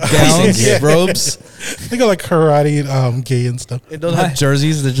 boxing gowns, Yeah. robes. They got like karate gi and stuff. They don't have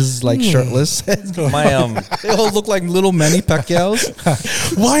jerseys. They're just like shirtless. My They all look like little Manny Pacquiao's.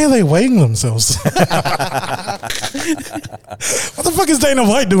 Why are they weighing themselves? What the fuck is Dana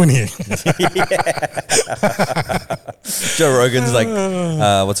White doing here? Joe Rogan's like,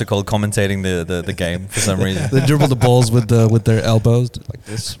 what's it called, commentating the game for some reason. They dribble the balls with their elbows like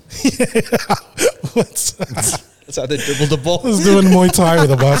this. What's That's how they dribble the ball. He's doing Muay Thai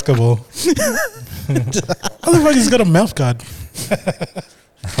with a basketball. What the fuck? He's got a mouth guard.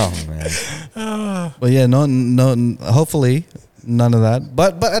 Oh man. But yeah, no. Hopefully, none of that.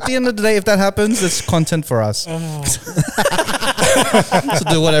 But at the end of the day, if that happens, it's content for us. So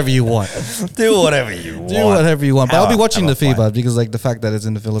do whatever you want. Do whatever you want. Do whatever you want. But I'll be watching the have a FIBA because like the fact that it's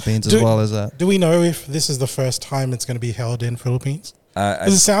in the Philippines as well as that. Do we know if this is the first time it's going to be held in Philippines?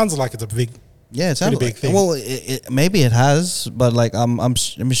 Because it sounds like it's a big. Yeah, it's pretty a big thing. Well, maybe it has, but like I'm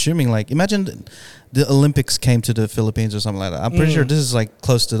assuming like imagine the Olympics came to the Philippines or something like that. I'm pretty sure this is like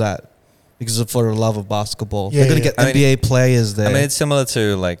close to that because of for the love of basketball. Yeah, They're gonna get NBA players there. I mean, it's similar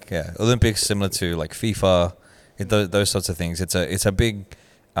to like Olympics, similar to like FIFA, those sorts of things. It's a big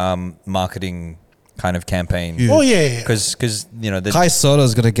marketing kind of campaign. Huge. Oh yeah. Because you know Kai Soto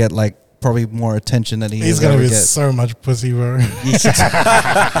is gonna get like probably more attention than He's gonna ever get get. so much pussy, bro.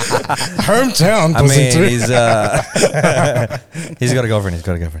 Hometown I pussy mean, too. he's got a girlfriend. He's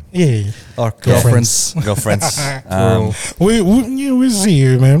got a girlfriend. Yeah. Or girlfriends. Girlfriends. We see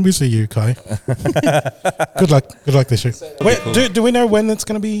you, man. We see you, Kai. Good luck. Good luck this year. Wait, cool. do we know when it's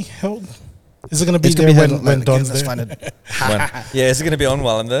gonna be held? Is it gonna be It's there gonna be when Don's let's there? find it. Yeah, is it going to be on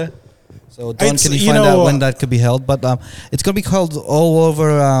while I'm there? So Don, It's- can you you find know out what? when that could be held? But it's gonna be held all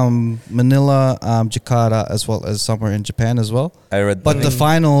over Manila, Jakarta, as well as somewhere in Japan as well. I read. But the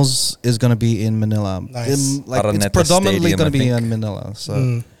finals is gonna be in Manila. Nice. It's Araneta predominantly Stadium, gonna I be think. in Manila.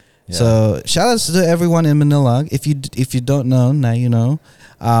 So. Yeah. So shout outs to everyone in Manila. If you don't know, now you know.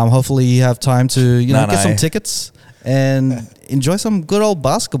 Hopefully you have time to get some tickets and enjoy some good old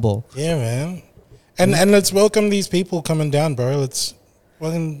basketball. Yeah, man. And let's welcome these people coming down, bro. Let's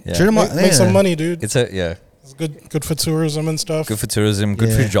fucking Yeah. Treat 'em make, up- make some yeah. money, dude. It's It's good for tourism and stuff. good for tourism,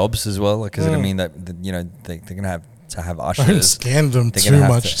 good for Yeah. jobs as well. Like, 'cause it'll Mm. mean that they're gonna have to have Don't ushers. scam them They're too gonna have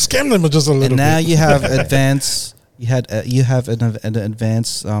much. to- Scam them just a little And now bit. you have advanced. You have an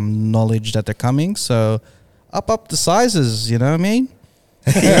advanced knowledge that they're coming. So up the sizes. You know what I mean?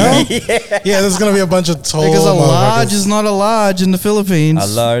 Yeah, there's gonna be a bunch of tall. Because a large motherfuckers. is not a large in the Philippines. A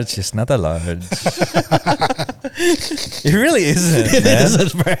large is not a large. It really isn't. It man.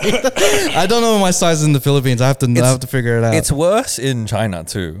 isn't, right? I don't know my size in the Philippines. I have to figure it out. It's worse in China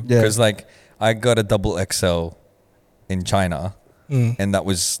too. Yeah. Because like I got a double XL in China, and that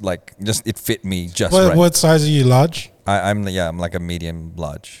was like it fit me just right. What size are you? Large? I'm like a medium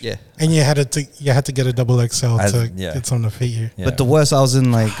large. yeah. And you had to get a double XL to yeah. get something to fit you. Yeah. But the worst, I was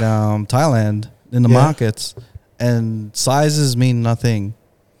in like Thailand in the Yeah. markets, and sizes mean nothing.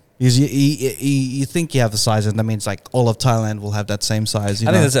 Because you think you have the size, and that means like all of Thailand will have that same size. You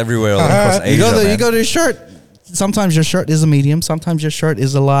I know? think that's everywhere all across Asia. you go to man. you go to your shirt. Sometimes your shirt is a medium. Sometimes your shirt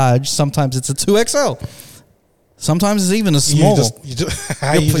is a large. Sometimes it's a 2XL. Sometimes it's even a small.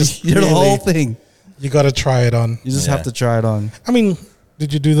 You're the whole thing. You got to try it on. You just Yeah. have to try it on. I mean,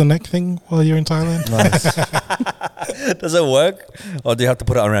 did you do the neck thing while you're in Thailand? Nice. Does it work, or do you have to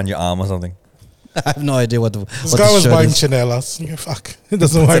put it around your arm or something? I have no idea what the This what guy the was shirt buying is. chinelas. Yeah, fuck, it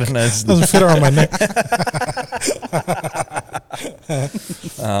doesn't work. Nice. Doesn't fit around my neck.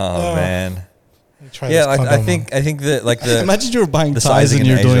 Oh man. Try Yeah, this I condom think that like the Imagine you were buying the ties sizing and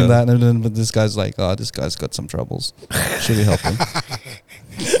in you're doing Asia. that, and then but this guy's like, "Oh, this guy's got some troubles. Should we help him?"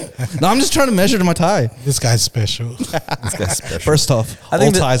 No, I'm just trying to measure my tie. on. This guy's special. this guy's special. First off, I all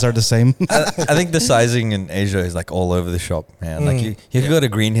think that- ties are the same. I think the sizing in Asia is like all over the shop, man. Like you could go to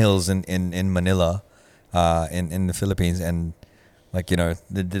Green Hills in Manila, in the Philippines, and like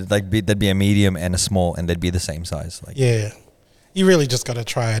there'd be a medium and a small, and they'd be the same size. Like Yeah, you really just got to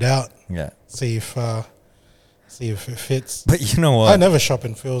try it out. yeah. See if it fits. But you know what? I never shop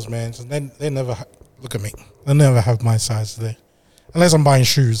in Phil's, man. So they never look at me. They never have my size there, unless I'm buying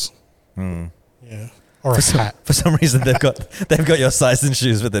shoes. Yeah, or a hat. For some reason they've got your size in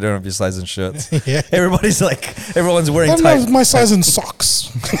shoes, but they don't have your size in shirts. Yeah, Everyone's I wearing don't tight. have my size in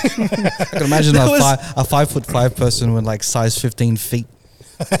socks. I can imagine That a, was- a 5'5" person with like size 15 feet.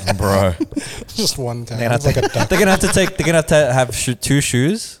 Bro. Just one guy. They're gonna It's like a duck. They're gonna have to have two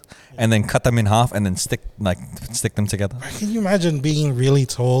shoes and then cut them in half and then stick them together. Can you imagine being really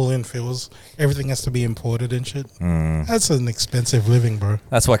tall in Phil's? Everything has to be imported and shit. That's an expensive living, bro.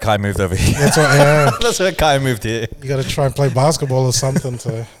 That's why Kai moved over here. That's what. Yeah, That's why Kai moved here. you got to try and play basketball or something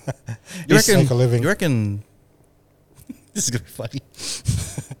to You reckon? make a living. You reckon? This is gonna be funny.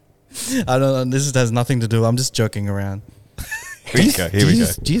 I don't know. This has nothing to do. I'm just joking around. Here we go. Here we go.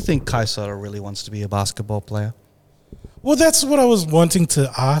 Do you think Kai Soto really wants to be a basketball player? Well, that's what I was wanting to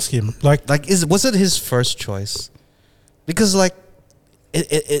ask him. Like, Was it his first choice? Because like,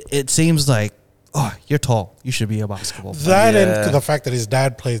 it seems like, oh, you're tall. You should be a basketball player. that Yeah. and the fact that his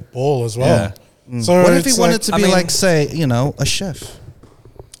dad played ball as well. Yeah. So What if he it's wanted like- to I be mean- like, say, a chef?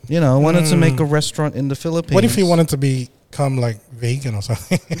 Wanted to make a restaurant in the Philippines. What if he wanted to be become like vegan or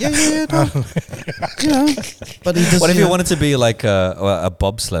something. Yeah. No. You know, but he just. What if you you know, wanted to be like a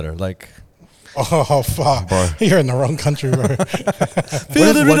bobsledder? Like, Oh fuck! Bro. You're in the wrong country, bro.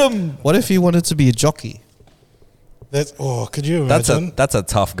 feel the rhythm. What if he wanted to be a jockey? Could you imagine? That's a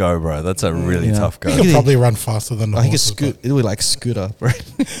tough go, bro. That's a really Yeah. tough He go. could probably run faster than the He could horses, scoot. It would like scooter, bro.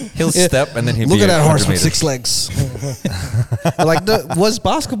 He'll Yeah. step and then he'll Look be at that 100 horse with meters. 6 legs. Like, was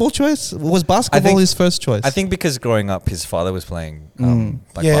basketball choice? Was basketball think- his first choice? I think because growing up, his father was playing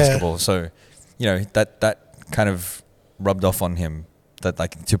Yeah. basketball, so that kind of rubbed off on him that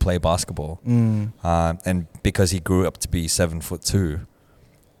like to play basketball, and because he grew up to be 7'2",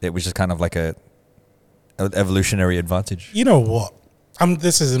 it was just kind of like an evolutionary advantage. You know what?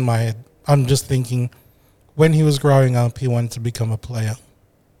 This is in my head. I'm just thinking, when he was growing up, he wanted to become a player,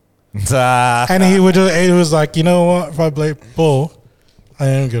 and he was like, you know what? If I play ball, I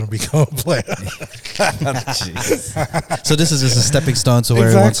am going to become a player. so. This is just a stepping stone to where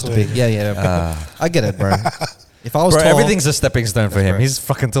he wants to be. Exactly. Yeah. I get it, bro. If I was Bro, tall, everything's a stepping stone for him. right. He's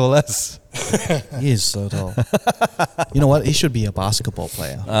fucking tall as. he is so tall. You know what? He should be a basketball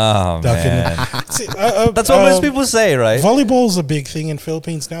player. Oh man, See, that's what most people say, right? Volleyball's a big thing in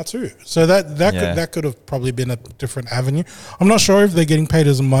Philippines now too. So that Yeah. that could have probably been a different avenue. I'm not sure if they're getting paid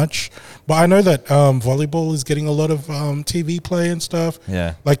as much, but I know that volleyball is getting a lot of TV play and stuff.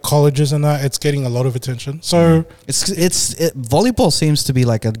 Yeah. Like colleges and that, it's getting a lot of attention. So Volleyball seems to be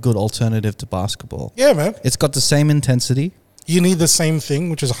like a good alternative to basketball. yeah, man, It's got the same intensity, you need the same thing,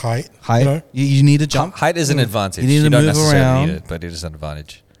 which is height. height. You know? You need a jump, Height is an advantage. You need to don't move necessarily around. need it, but it is an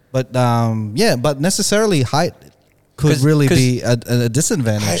advantage. but but necessarily height could 'Cause- really 'cause- be a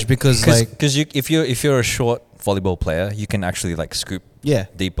disadvantage because like Because if you're a short volleyball player, you can actually like scoop yeah.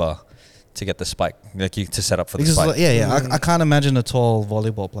 deeper to get the spike, like you to set up for the Because spike. like, I can't imagine a tall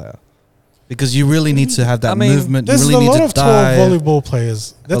volleyball player because you really need to have that I mean, movement. You There's really a need lot to of tall dive. volleyball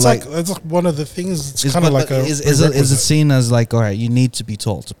players. That's like- like that's like one of the things. It's Is, kind of but- like but a is it prerequisite. seen as like, all right, you need to be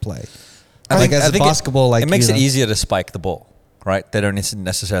tall to play? Like as a basketball, like it makes you it know, easier to spike the ball, right? They don't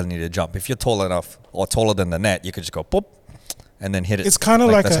necessarily need to jump. If you're tall enough or taller than the net, you could just go pop and then hit it. It's kind of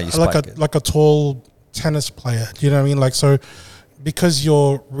like that's how you spike it. a tall tennis player. Do you know what I mean? Like, so because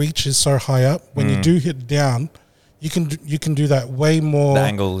your reach is so high up, when you do hit down, you can do that way more. The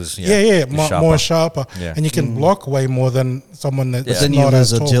angle is more sharper, Yeah. and you can block way more than someone that's but then you not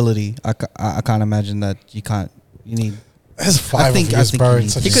as lose tall. agility. I can't imagine that you can't. You need. There's five think- of I you, think bro. you In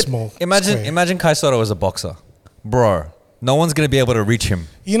need such to- a You could small. imagine square. Kai Soto as a boxer, bro. No one's gonna be able to reach him.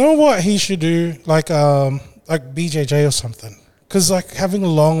 You know what he should do, like BJJ or something, because like having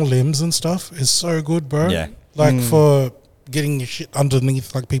long limbs and stuff is so good, bro. Yeah. Like for getting your shit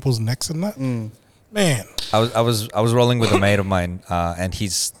underneath like people's necks and that. Man, I was rolling with a mate of mine, and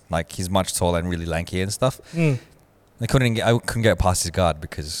he's much taller and really lanky and stuff. I couldn't get past his guard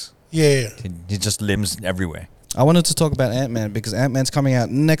because yeah. he just limbs everywhere. I wanted to talk about Ant-Man because Ant-Man's coming out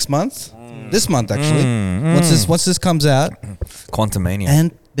next month. This month, actually. Once this comes out, Quantumania.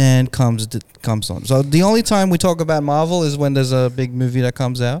 Ant-Man comes on. So the only time we talk about Marvel is when there's a big movie that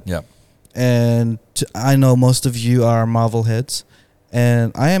comes out. Yeah. And I know most of you are Marvel heads,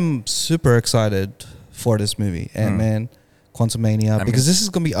 and I am super excited for this movie, Ant-Man, Quantumania, because this is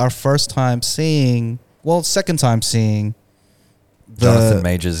going to be our first time seeing, second time seeing Jonathan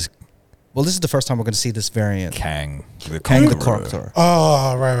Majors Well, this is the first time we're going to see this variant. Kang the Kang the Conqueror. Conqueror.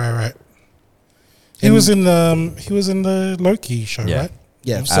 Oh, right. He was in the Loki show, Yeah. right?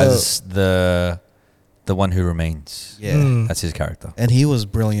 Yeah, so As the one who remains. yeah. Mm. That's his character. And he was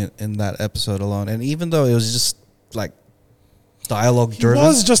brilliant in that episode alone. And even though it was just like dialogue He driven,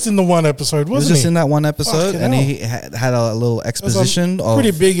 was just in the one episode, he was wasn't just he? in that one episode, Fucking and hell. he had a little That was a exposition of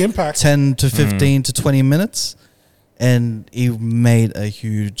pretty big impact. 10 to 15 to 20 minutes, and he made a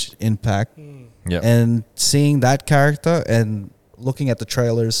huge impact. Yeah. And seeing that character and looking at the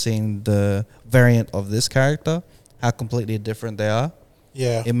trailers, seeing the variant of this character, how completely different they are,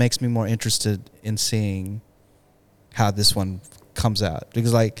 Yeah. it makes me more interested in seeing how this one comes out.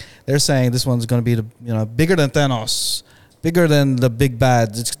 Because like they're saying this one's going to be bigger than Thanos, bigger than the big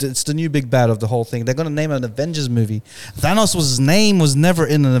bad. It's the new big bad of the whole thing. They're going to name it an Avengers movie. Thanos' name was never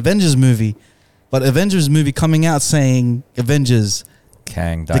in an Avengers movie, but Avengers movie coming out saying Avengers,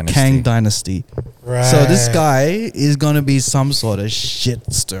 Kang Dynasty. the Kang Dynasty. Right. So this guy is going to be some sort of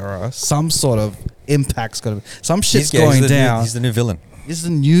shit stirrer, some sort of impact's going to be, some shit's going down. He's the new villain. He's the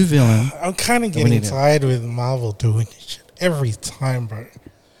new villain. I'm kind of we getting need it. tired with Marvel doing this shit every time, bro.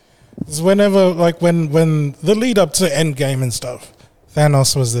 It's whenever, like, when the lead up to Endgame and stuff,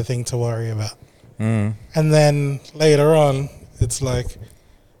 Thanos was the thing to worry about. And then later on, it's like,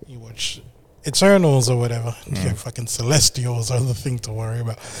 you watch Eternals or whatever. Yeah, fucking Celestials are the thing to worry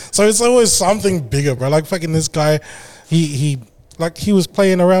about. So it's always something bigger, bro. Like fucking this guy, he was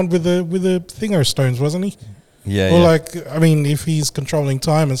playing around with the Thinger stones, wasn't he? Yeah. Or like, I mean, if he's controlling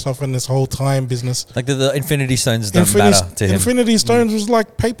time and stuff and this whole time business. like the Infinity Stones don't matter to him. Infinity Stones was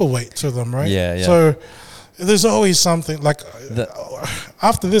like paperweight to them, right? Yeah, yeah. So there's always something like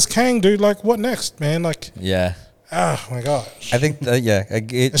after this Kang, dude, like what next, man? Like, Yeah. oh my gosh. I think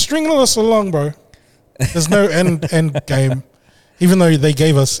They're stringing us along, bro. There's no end game. Even though they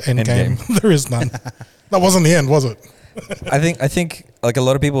gave us end game, there is none. That wasn't the end, was it? I think like a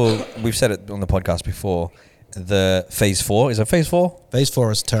lot of people, we've said it on the podcast before. The Phase 4, is it Phase 4? Phase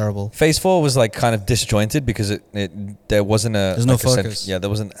 4 is terrible. Phase 4 was like kind of disjointed because there wasn't There's no focus. There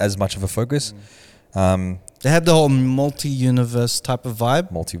wasn't as much of a focus. They had the whole multi-universe type of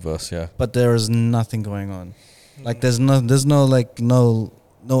vibe, Multiverse, yeah. but there is nothing going on. Like there's no like no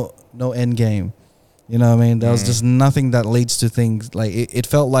end game. You know what I mean? There was just nothing that leads to things. Like it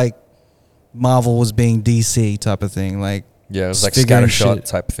felt like Marvel was being DC type of thing. Like Yeah, it was like figuring scattershot shit-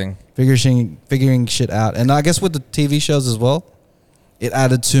 type thing. figuring shit out. And I guess with the TV shows as well, it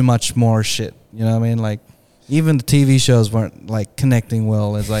added too much more shit. You know what I mean? Like even the TV shows weren't like connecting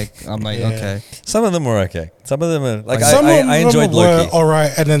well. It's like I'm like, Yeah. okay. Some of them were okay. Some of them are like Some of I them enjoyed were Loki. all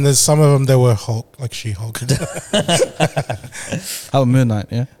right, and then there's some of them that were Hulk, like She-Hulk. Oh, Moon Knight,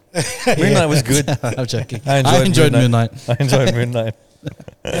 yeah. Moon Knight was good. I'm joking. I I enjoyed Moon Knight. I enjoyed Moon Knight.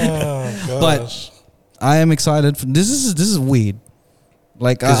 Oh But gosh. I am excited. This is weird.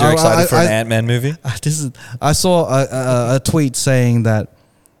 Like Because you're excited for an Ant-Man movie? I saw a tweet saying that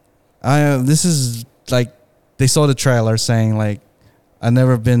this is like they saw the trailer saying like I've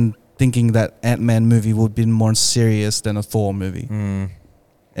never been thinking that Ant-Man movie would be more serious than a Thor movie.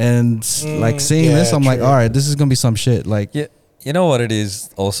 And like seeing yeah, this, I'm like, true. all right, this is gonna be some shit. Like, Yeah, you know what it is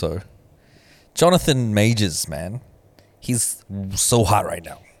also? Jonathan Majors, man. He's so hot right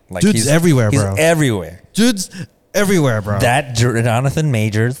now. Like Dude's everywhere, he's bro. everywhere. dude's everywhere, bro. That Jonathan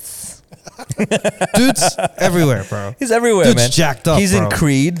Majors. Dude's everywhere, bro. He's everywhere, Dude's man. jacked up, He's bro. in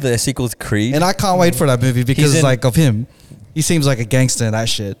Creed, the sequel to Creed. And I can't wait for that movie because in- like of him. He seems like a gangster in that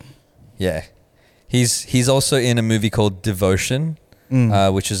shit. Yeah. He's also in a movie called Devotion,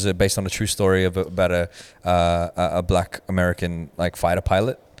 which is based on a true story about a black American like fighter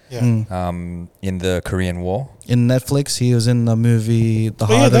pilot Yeah. in the Korean War. In Netflix, he was in the movie The But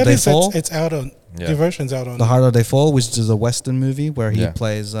yeah, Harder that They is Fall. it's out on Yeah. Devotion's out on The Harder They Fall, which is a Western movie where he Yeah.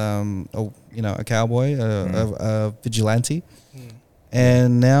 plays a cowboy, a vigilante.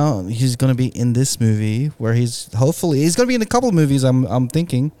 And now he's gonna be in this movie where he's gonna be in a couple of movies. I'm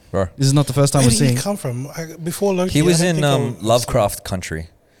thinking Bro. this is not the first time Where we're did he seeing. come from? Before Loki, He was I don't in think I was- Lovecraft Country.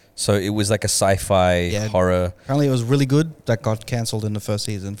 So it was like a sci-fi Yeah. horror. Apparently, it was really good. That got cancelled in the first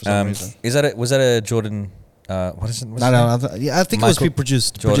season for some reason. Was that a Jordan? What is it? What's his name? No. I think it was Michael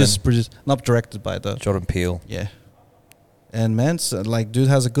produced, Jordan. not directed by the. Jordan Peele. Yeah. And man, so, like, dude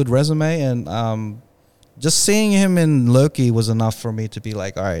has a good resume, and just seeing him in Loki was enough for me to be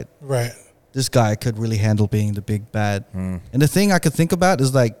like, all right, right. this guy could really handle being the big bad. Mm. And the thing I could think about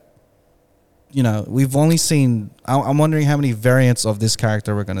is like, you know, we've only seen. I'm wondering how many variants of this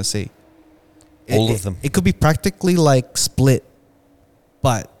character we're gonna see. All of them. It could be practically like split,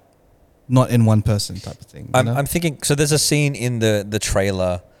 but not in one person type of thing. You know? I'm thinking. So there's a scene in the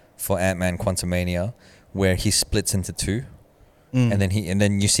trailer for Ant-Man Quantumania where he splits into two, and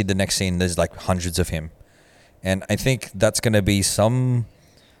then you see the next scene. There's like hundreds of him, and I think that's gonna be some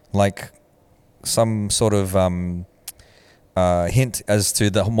sort of hint as to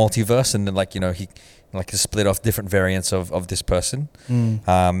the multiverse, and then he like split off different variants of this person.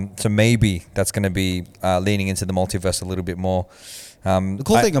 So maybe that's going to be leaning into the multiverse a little bit more. The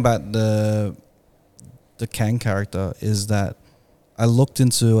cool thing about the Kang character is that I looked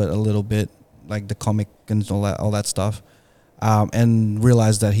into it a little bit, like the comic and all that stuff, and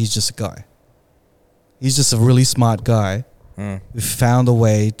realized that he's just a guy. He's just a really smart guy who found a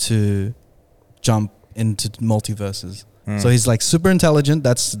way to jump into multiverses. So he's like super intelligent.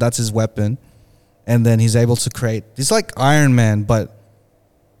 That's his weapon, and then he's able to create. He's like Iron Man, but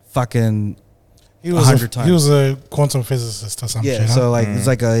fucking He was 100 times. He was a quantum physicist or something. yeah. So like he's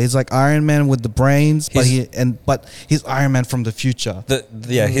like Iron Man with the brains, but he's Iron Man from the future.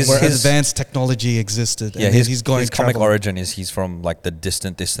 His Where advanced technology existed. Yeah, and his going comic traveling. origin is he's from like the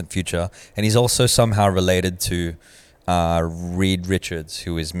distant future, and he's also somehow related to Reed Richards,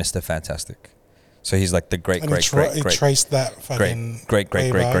 who is Mr. Fantastic. So he's like the great traced that fucking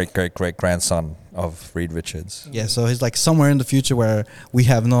great grandson of Reed Richards. Yeah, so he's like somewhere in the future where we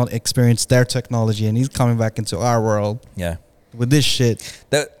have not experienced their technology, and he's coming back into our world. Yeah, with this shit.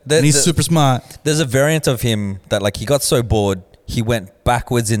 And he's super smart. There's a variant of him that like he got so bored he went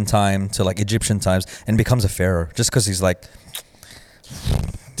backwards in time to like Egyptian times and becomes a pharaoh just because he's like.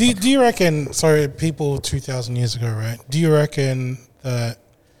 Do you reckon? Sorry, people 2,000 years ago, right? Do you reckon that?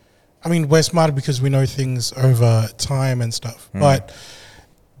 I mean, we're smarter because we know things over time and stuff. But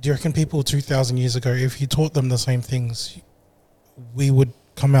do you reckon people 2,000 years ago, if you taught them the same things, we would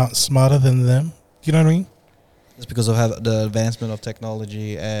come out smarter than them? Do you know what I mean? It's because of how the advancement of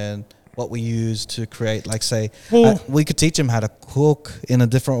technology and what we use to create, like, say, Well- we could teach them how to cook in a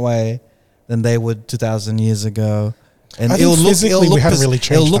different way than they would 2,000 years ago. And I think physically we haven't really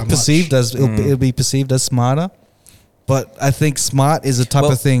changed it'll look that perceived much. as it'll be perceived as smarter. But I think smart is a type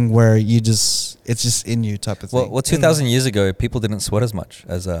Well- of thing where it's just in you type of thing. Well, 2,000 years ago, people didn't sweat as much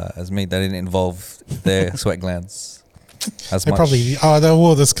as me. They didn't involve their sweat glands as They much. probably they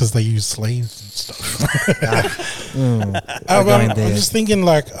wore this because they use slaves and stuff. We're going I'm there. just thinking,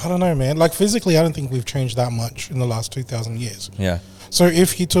 like, I don't know, man. Like physically, I don't think we've changed that much in the last 2,000 years. Yeah. So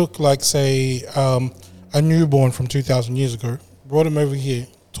if you took, like, say, a newborn from 2,000 years ago, brought him over here,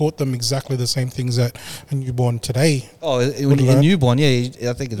 taught them exactly the same things that a newborn today, when you're a newborn, I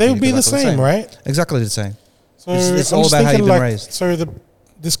think they would be the same, right? Exactly the same. So It's I'm all just about how thinking, you've been like, raised. so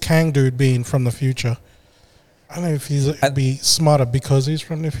this Kang dude being from the future, I don't know if he's be smarter because he's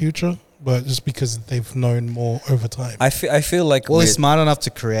from the future, but just because they've known more over time. I feel like Well, we're, he's smart enough to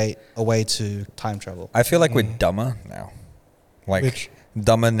create a way to time travel. I feel like we're dumber now. Like Which-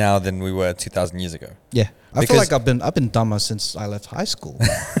 dumber now than we were 2,000 years ago. Yeah, I Because- feel like I've been dumber since I left high school.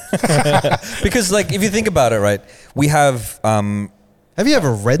 Because like if you think about it, right, we have Have you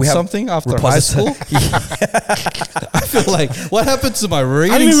ever read We have something after high school? I feel like what happened to my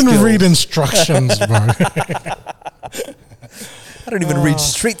reading I didn't even skills? read instructions, bro. I don't even read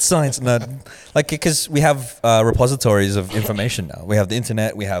street signs. No, like because we have repositories of information now. We have the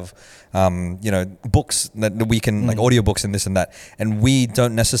internet. We have books that we can like audiobooks and this and that. And we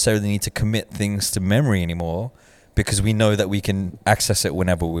don't necessarily need to commit things to memory anymore because we know that we can access it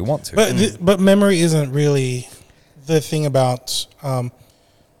whenever we want to. But memory isn't really the thing about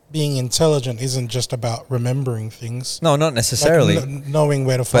being intelligent. Isn't just about remembering things. No, not necessarily. Like knowing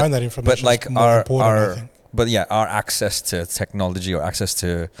where to find that information. But like is more important, I our think. but yeah, our access to technology or access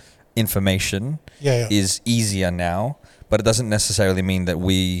to information Yeah. is easier now. But it doesn't necessarily mean that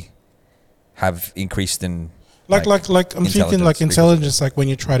we have increased in Like I'm thinking like intelligence, like when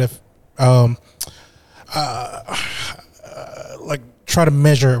you try to like try to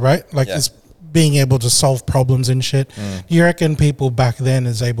measure it, right? Like Yeah. it's being able to solve problems and shit. Do you reckon people back then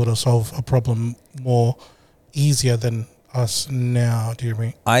is able to solve a problem more easier than us now? Do you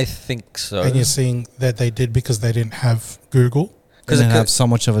mean? I think so. And you're seeing that they did because they didn't have Google. Because they have so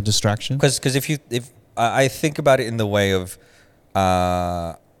much of a distraction. Because if I think about it in the way of,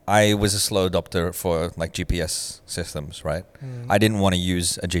 I was a slow adopter for like GPS systems, right? I didn't want to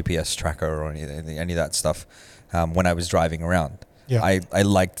use a GPS tracker or any of that stuff when I was driving around. Yeah. I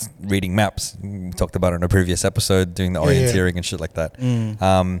liked reading maps. We talked about it in a previous episode, doing the orienteering and shit like that.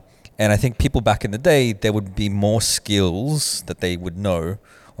 And I think people back in the day, there would be more skills that they would know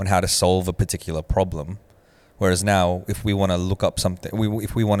on how to solve a particular problem. Whereas now, if we want to look up something,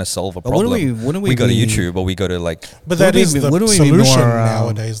 if we want to solve a problem, wouldn't we we go to be- YouTube or we go to like. But that is the wouldn't we be solution more,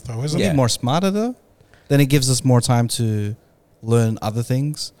 nowadays, though, isn't Be it? more smarter though, then it gives us more time to learn other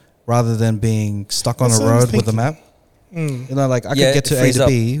things rather than being stuck on That's a what I was road with a thinking. map. You know, like I Yeah, could get it to A frees to up.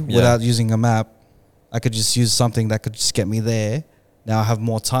 B Yeah. without using a map. I could just use something that could just get me there. Now I have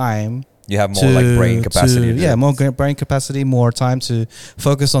more time. You have more like brain capacity. to do it. more brain capacity, more time to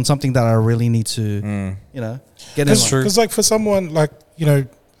focus on something that I really need to, get in. Because like for someone like,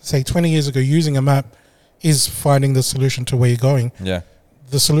 say 20 years ago, using a map is finding the solution to where you're going. Yeah.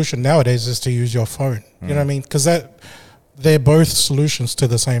 The solution nowadays is to use your phone. You know what I mean? Because they're both solutions to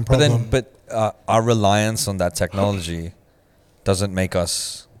the same problem. But our reliance on that technology doesn't make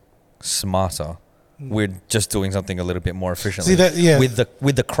us smarter. We're just doing something a little bit more efficiently. See that, yeah.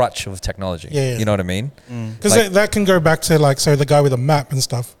 With the crutch of technology. Yeah. You know what I mean? Because Like- that can go back to like, so the guy with a map and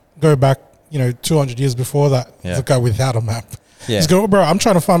stuff, go back, 200 years before that, Yeah. the guy without a map. Yeah. He's going, bro, I'm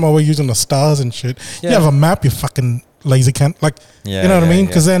trying to find my way using the stars and shit. Yeah. You have a map, you fucking lazy cunt. Like, Yeah, you know what I yeah, mean? yeah.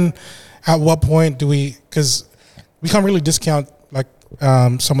 Because then at what point do because we can't really discount like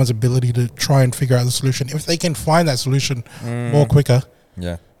someone's ability to try and figure out the solution. If they can find that solution more quicker,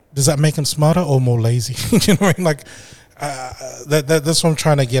 Yeah. does that make them smarter or more lazy? You know what I mean? Like, that's what I'm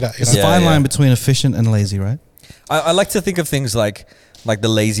trying to get at. It's a Yeah, fine yeah. line between efficient and lazy, right? I like to think of things like the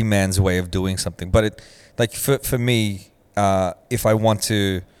lazy man's way of doing something. But it like for me, if I want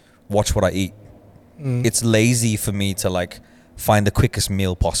to watch what I eat, it's lazy for me to like find the quickest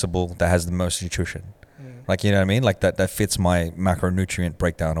meal possible that has the most nutrition. Like, you know what I mean? Like that fits my macronutrient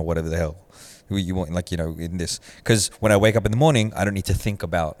breakdown or whatever the hell you want, like, you know, in this. Because when I wake up in the morning, I don't need to think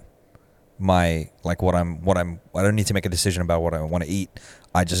about my, like, I don't need to make a decision about what I want to eat.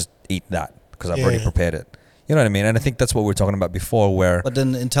 I just eat that because I've already prepared it. You know what I mean? And I think that's what we were talking about before, where... But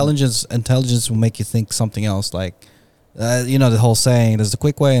then intelligence will make you think something else. Like, you know, the whole saying, there's the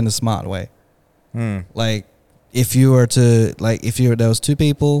quick way and the smart way. Like, if you were to, like, there was two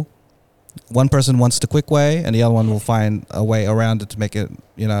people, one person wants the quick way and the other one will find a way around it to make it,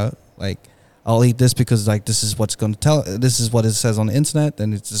 you know, like, I'll eat this because, like, this is what it says on the internet,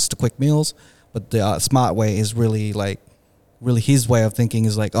 and it's just the quick meals. But the smart way is really his way of thinking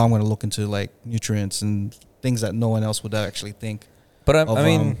is like, oh, I'm going to look into, like, nutrients and things that no one else would actually think. But I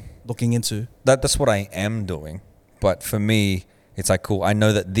mean, looking into that's what I am doing. But for me, it's like, cool. I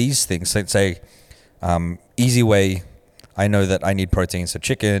know that these things, let's say, easy way, I know that I need protein. So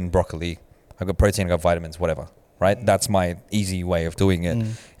chicken, broccoli, I've got protein, I've got vitamins, whatever. Right? That's my easy way of doing it.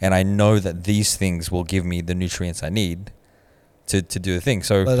 And I know that these things will give me the nutrients I need to do the thing.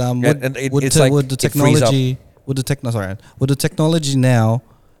 So, but it's like with the technology now,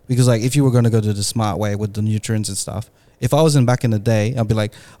 because, like, if you were going to go to the smart way with the nutrients and stuff, if I was back in the day, I'd be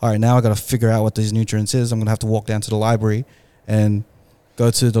like, all right, now I got to figure out what these nutrients is. I'm going to have to walk down to the library and go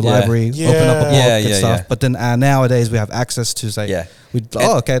to the library, open up a book and stuff. But then nowadays we have access to, say,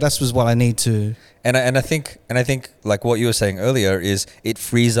 okay, that's just what I need to. And I think like what you were saying earlier is it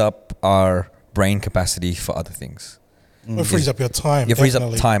frees up our brain capacity for other things. It frees up your time. It frees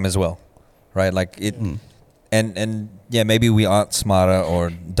up time as well, right? Like it, and yeah, maybe we aren't smarter or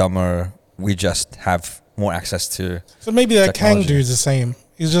dumber. We just have more access to. So maybe that Kang dude's the same.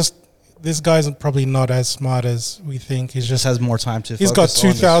 He's just, this guy's probably not as smart as we think. He's just has more time to. He's got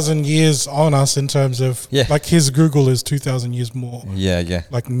 2,000 years on us in terms of like his Google is 2,000 years more.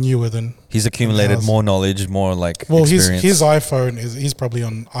 Like newer than. He's accumulated more knowledge, more like. Well, his iPhone he's probably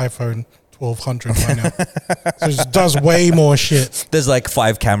on iPhone 1200 right now. So he does way more shit. There's like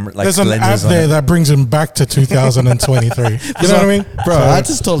 5 camera. Like, there's an app there that brings him back to 2023. You know what I mean, bro? I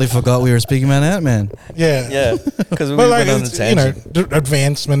just totally forgot we were speaking about Ant-Man. Yeah, because we went on the tangent. You know,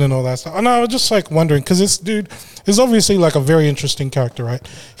 advancement and all that stuff. And I was just like wondering, because this dude is obviously like a very interesting character, right?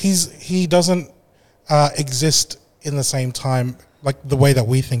 He doesn't exist in the same time, like the way that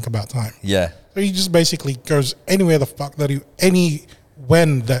we think about time. Yeah. So he just basically goes anywhere the fuck that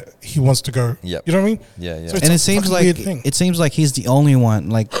when that he wants to go. Yep. You know what I mean? Yeah. So and it seems like he's the only one.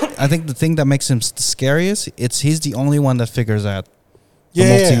 Like, I think the thing that makes him scariest, he's the only one that figures out the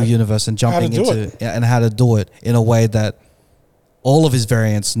multi-universe and jumping into and how to do it in a way that all of his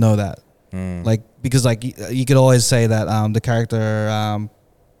variants know that. Like, because like you could always say that the character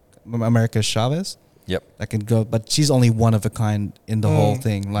America Chavez. Yep. That can go, but she's only one of a kind in the whole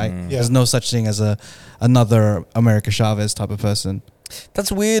thing. Like, there's no such thing as another America Chavez type of person.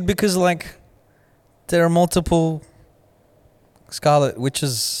 That's weird because, like, there are multiple Scarlet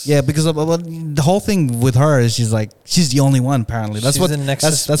Witches. Yeah, because the whole thing with her is she's the only one apparently. That's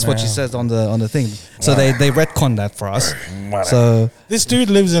what she says on the thing. So they retcon that for us. So this dude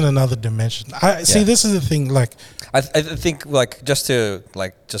lives in another dimension. See, this is the thing. Like, I think like just to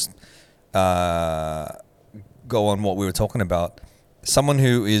go on what we were talking about. Someone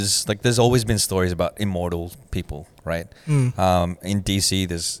who is like, there's always been stories about immortal people, right? In DC,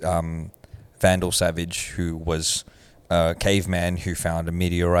 there's Vandal Savage, who was a caveman who found a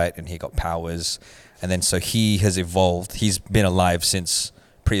meteorite and he got powers, and then so he has evolved. He's been alive since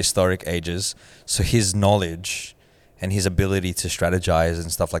prehistoric ages, so his knowledge and his ability to strategize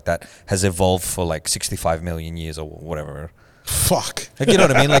and stuff like that has evolved for like 65 million years or whatever. Fuck. Like, you know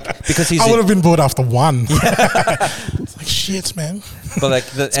what I mean? Like, because I would have been bored after one. It's like, shit, man. But like,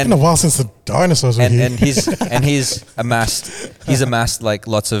 it's been a while since the dinosaurs were here. And he's amassed like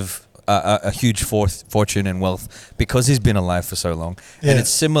lots of a huge fortune and wealth because he's been alive for so long. And it's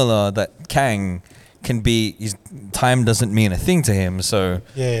similar that Kang can be. His time doesn't mean a thing to him. So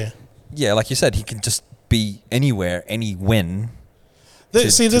like you said, he can just be anywhere, any when.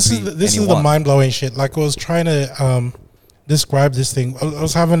 This is the mind blowing shit. Like, I was trying to describe this thing. I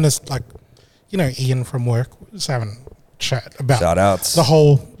was having this, like, you know, Ian from work was having a chat about shout outs, the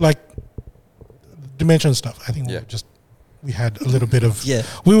whole like dimension stuff. I think we had a little bit of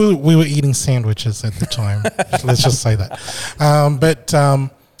we were eating sandwiches at the time. Let's just say that. But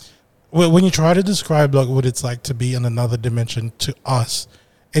when you try to describe like what it's like to be in another dimension to us,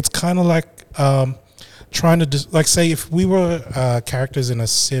 it's kind of like trying to like say if we were characters in a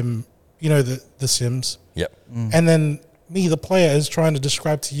sim, you know, the Sims. Yep. And then me, the player, is trying to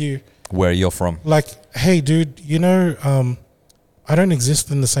describe to you where you're from. Like, hey, dude, you know, I don't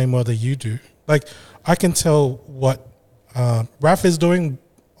exist in the same world that you do. Like, I can tell what Raph is doing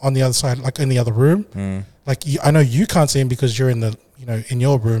on the other side, like in the other room. Like, I know you can't see him because you're in the, in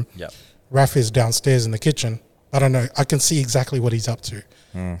your room. Yeah. Raph is downstairs in the kitchen. I don't know. I can see exactly what he's up to.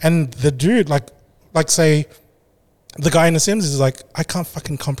 And the dude, like say, the guy in The Sims is like, I can't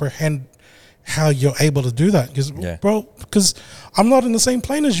fucking comprehend how you're able to do that. Because, bro, because I'm not in the same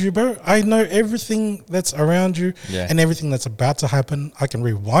plane as you, bro. I know everything that's around you and everything that's about to happen. I can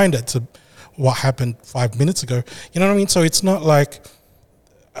rewind it to what happened 5 minutes ago. You know what I mean? So it's not like,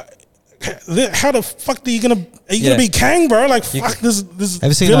 how the fuck are you gonna be Kang, bro? Like, fuck this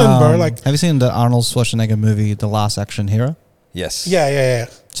villain, bro. Like, have you seen the Arnold Schwarzenegger movie, The Last Action Hero? Yes. Yeah.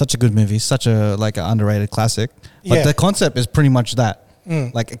 Such a good movie, such a an underrated classic. But the concept is pretty much that,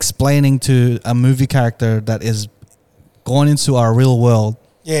 like explaining to a movie character that is going into our real world.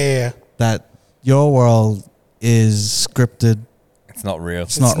 That your world is scripted. It's not real.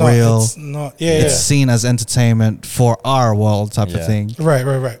 It's not real. It's not. It's seen as ententertainment for our world type of thing.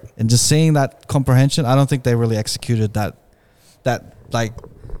 Right. And just seeing that comprehension, I don't think they really executed that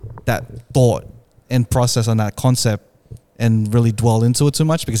thought and process on that concept and really dwell into it too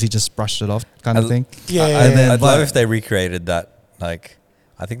much, because he just brushed it off kind of thing. I'd love if they recreated that. Like,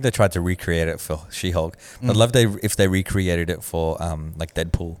 I think they tried to recreate it for She-Hulk. I'd love if they recreated it for like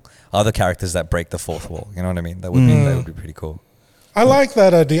Deadpool, other characters that break the fourth wall. You know what I mean? That would be pretty cool. I like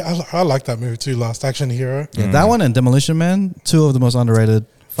that idea. I like that movie too, Last Action Hero. Yeah, that one and Demolition Man, two of the most underrated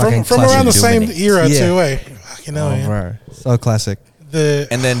fucking from around the same era too, eh? You know, bro. So classic.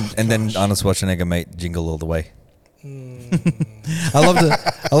 And then Arnold Schwarzenegger made Jingle All the Way. I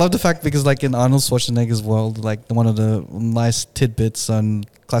love the fact, because like in Arnold Schwarzenegger's world, like one of the nice tidbits on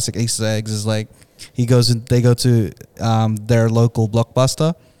classic Easter eggs is like they go to their local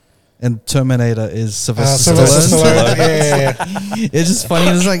Blockbuster. And Terminator is Sylvester Stallone. Yeah. It's just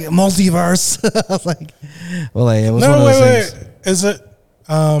funny. It's like multiverse. I was like, well, it was one of those things. Wait. Is it?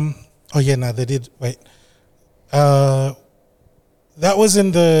 They did. Wait. That was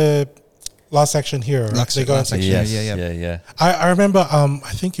in the Last Action Hero. Right? They go in section. Yeah. I remember.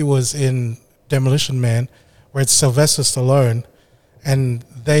 I think it was in Demolition Man, where it's Sylvester Stallone, and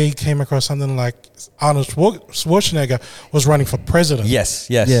they came across something like Arnold Schwarzenegger was running for president. Yes.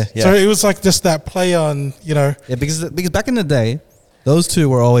 So it was like just that play on, Yeah, because back in the day, those two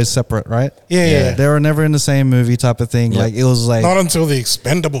were always separate, right? Yeah. They were never in the same movie type of thing. Like, it was like, not until the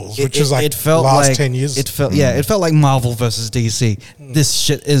Expendables, which is like it felt last like 10 years. It felt like Marvel versus DC. This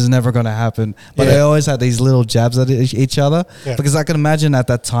shit is never going to happen. But they always had these little jabs at each other. Yeah. Because I can imagine at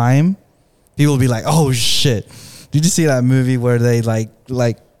that time, people would be like, oh shit. Did you see that movie where they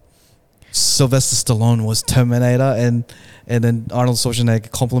like Sylvester Stallone was Terminator and then Arnold Schwarzenegger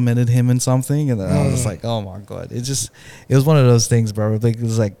complimented him in something, and then I was just like, oh my god, it was one of those things, bro. Like, it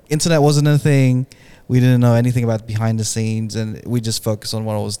was like internet wasn't a thing, we didn't know anything about behind the scenes, and we just focused on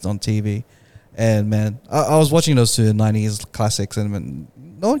what was on TV. And man, I was watching those two 90s classics, and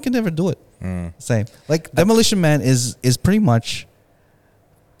no one can ever do it. Same. Like Demolition Man is pretty much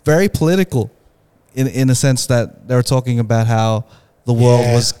very political. In a sense that they were talking about how the world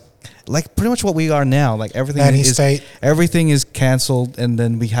was like pretty much what we are now. Like everything is cancelled, and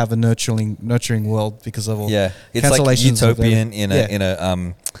then we have a nurturing world because of all it's like utopian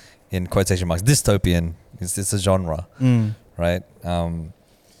in quotation marks. Dystopian. It's a genre, right?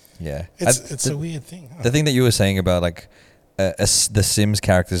 It's a weird thing. Huh? The thing that you were saying about like the Sims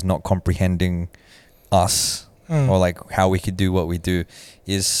characters not comprehending us. Or like how we could do what we do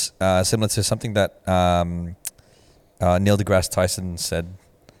is similar to something that Neil deGrasse Tyson said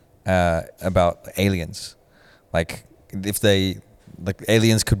about aliens. Like, if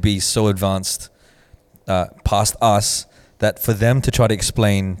aliens could be so advanced past us that for them to try to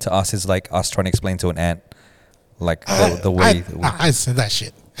explain to us is like us trying to explain to an ant. Like the way I said that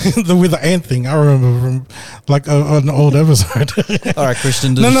shit. With the ant thing, I remember from like an old episode. All right,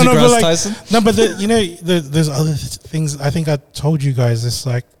 Christian, no, Tyson? No, but there's other things. I think I told you guys this.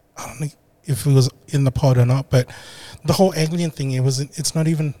 Like, I don't know if it was in the pod or not, but the whole alien thing, it's not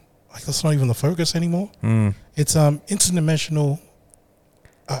even like, that's not even the focus anymore. It's interdimensional.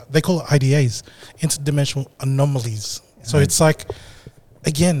 They call it IDAs, interdimensional anomalies. So it's like,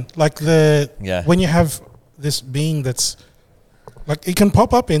 again, like when you have this being that's like, it can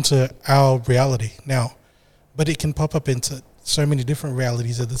pop up into our reality now, but it can pop up into so many different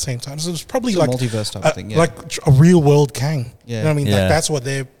realities at the same time. So it's probably like multiverse type thing, like a real world Kang. Yeah. You know what I mean? Like, that's what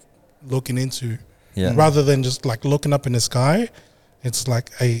they're looking into. Yeah. Rather than just like looking up in the sky, it's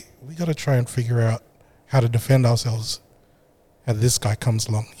like, hey, we got to try and figure out how to defend ourselves as this guy comes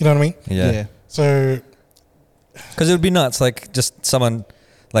along. You know what I mean? Yeah. So Because it would be nuts. Like just someone,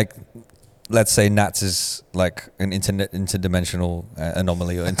 like let's say Nats is like an interdimensional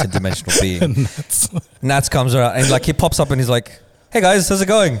anomaly or interdimensional being. Nats comes around and like he pops up and he's like, "Hey guys, how's it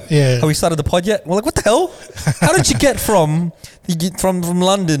going? Yeah. Have we started the pod yet?" We're like, "What the hell? How did you get from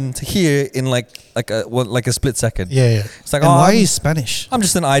London to here in like a split second?" Yeah. It's like, And "Oh, why are I'm, you Spanish? I'm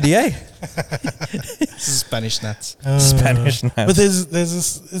just an IDA." This is Spanish nuts. Spanish Nats. But there's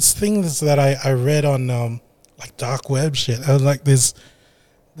this thing that I read on like dark web shit. I was like, there's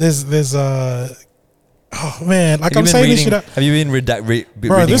oh man, like I'm saying this shit. Have you been Bro, reading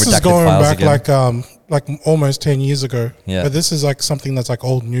this is redacted going files back again? like almost 10 years ago. Yeah. But this is like something that's like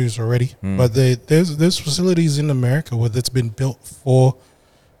old news already. But there's facilities in America where that's been built for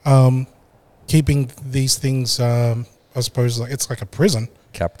keeping these things. I suppose like it's like a prison.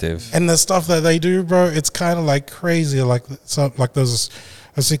 Captive. And the stuff that they do, bro, it's kind of like crazy. Like there's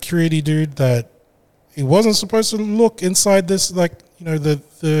a security dude that he wasn't supposed to look inside this, like, you know,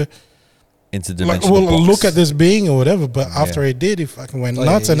 the Interdimensional like, box. look at this being or whatever. But after he did, he fucking went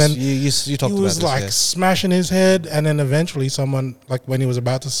nuts, and then you he talked about was this, like yeah. smashing his head, and then eventually someone, like when he was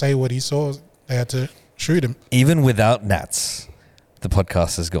about to say what he saw, they had to shoot him. Even without Nats, the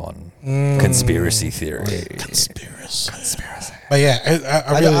podcast has gone. Conspiracy theory. Conspiracy. But yeah,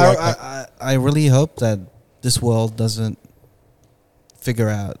 I really like that. I really hope that this world doesn't figure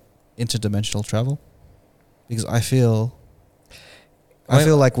out interdimensional travel, because I feel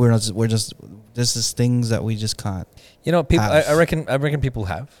like we're just this is things that we just can't. You know, people. have. I reckon people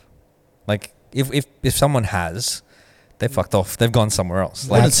have. Like, if someone has, they fucked off. They've gone somewhere else.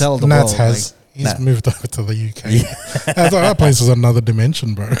 Like, Like, tell the Nats world, has. He's Nat. moved over to the UK. That place is another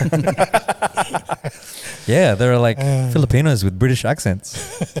dimension, bro. yeah, there are like Filipinos with British accents.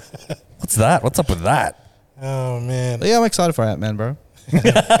 What's that? What's up with that? Oh man. But yeah, I'm excited for Ant-Man, bro. We've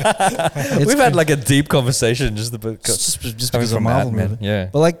had like a deep conversation just about just coming because of from Marvel Ant-Man. movie. Yeah.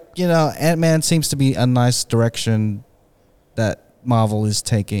 But like, you know, Ant-Man seems to be a nice direction that Marvel is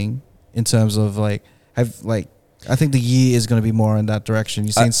taking in terms of I think the year is going to be more in that direction.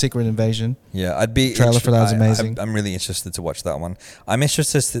 You've seen Secret Invasion. Yeah, I'd be Trailer for that was amazing. I'm really interested to watch that one. I'm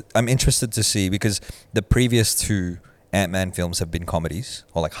interested to see, because the previous two Ant-Man films have been comedies,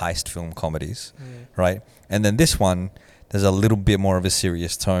 or like heist film comedies, right? And then this one, there's a little bit more of a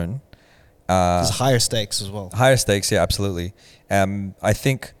serious tone. There's higher stakes as well. Higher stakes, yeah, absolutely. I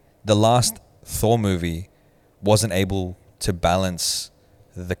think the last Thor movie wasn't able to balance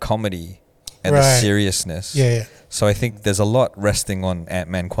the comedy and the seriousness. Yeah. So I think there's a lot resting on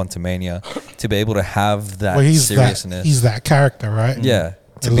Ant-Man Quantumania to be able to have that He's seriousness. he's that character, right? Yeah.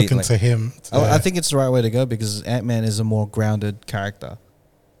 You're looking to him. I think it's the right way to go, because Ant-Man is a more grounded character.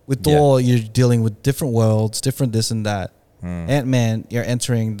 With Thor, you're dealing with different worlds, different this and that. Ant-Man, you're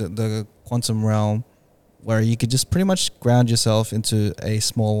entering the quantum realm where you could just pretty much ground yourself into a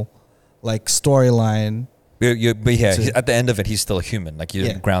small like storyline. But yeah, at the end of it, he's still a human. Like,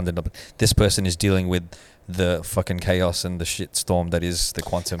 you're grounded up. This person is dealing with the fucking chaos and the shit storm that is the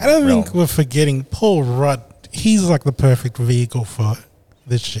quantum I don't realm. think we're forgetting Paul Rudd. He's like the perfect vehicle for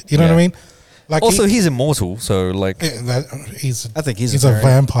this shit. You know what I mean? Like, Also, he's immortal, so like... I think he's a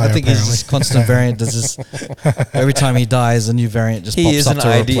vampire. I think he's just constant variant. Does just every time he dies, a new variant just He pops is up an to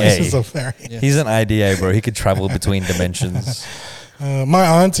IDA. replace. He's a variant. He's an IDA, bro. He could travel between dimensions.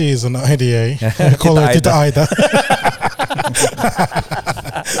 My auntie is an IDA. I call her Tita Ida.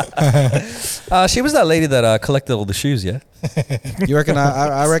 She was that lady that collected all the shoes, yeah? You reckon?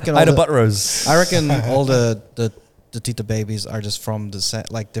 I reckon. Ida Buttrose. I reckon all the Tita babies are just from the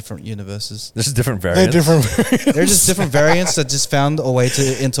like different universes. There's different They're variants. different variants. They're just different variants that just found a way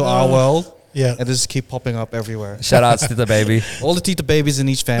into our world. Yeah. And just keep popping up everywhere. Shout outs to the baby. All the Tita babies in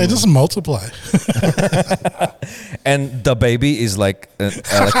each family. They just multiply. And the baby is like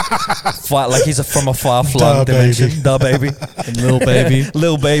he's from a far-flung Da dimension. baby. The baby. And little baby.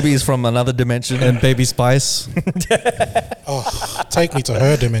 Little baby is from another dimension. And Baby Spice. Oh, take me to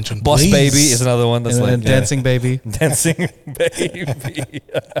her dimension. Boss please. Baby is another one that's And Dancing Baby. Dancing Baby.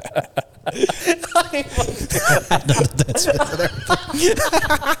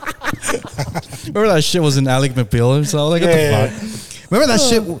 Remember that shit was in Alec McBeal? So like, what the fuck? Remember that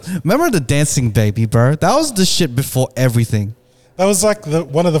shit? Remember the Dancing Baby, bro? That was the shit before everything. That was like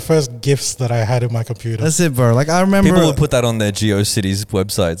one of the first gifts that I had in my computer. That's it, bro. Like, I remember People would put that on their GeoCities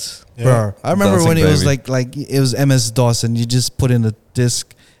websites. bro. I remember Dancing when it was Baby. like it was MS DOS, and you just put in a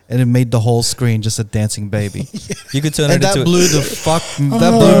disc, and it made the whole screen just a dancing baby. You could turn And it that into blew the fuck.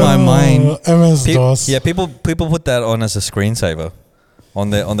 That blew my mind. MS DOS. Yeah, people put that on as a screensaver on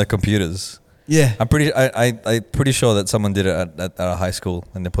their computers. Yeah. I'm pretty sure that someone did it at a high school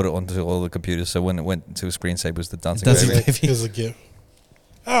and they put it onto all the computers. So when it went to screensavers, the dancing Dancing baby. baby. Here's a gift.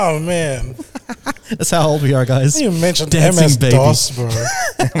 Oh man, That's how old we are, guys. you mentioned Dancing MS baby. DOS, bro.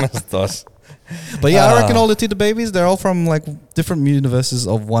 MS-DOS. But yeah, I reckon all the Tita babies, they're all from like different universes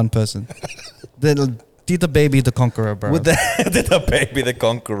of one person. The Tita Baby the Conqueror, bro. Would there Tita Baby the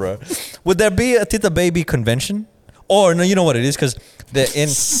Conqueror? Would there be a Tita Baby convention? Or no, you know what it is because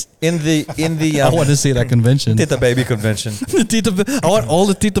in the I want to see that convention. Tita Baby convention. I want all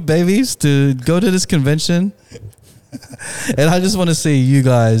the Tita babies to go to this convention, and I just want to see you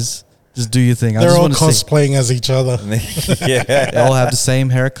guys just do your thing. I They're just all want to see. cosplaying as each other. Yeah, They all have the same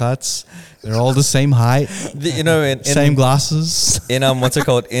haircuts. They're all the same height, you know, same glasses. in what's it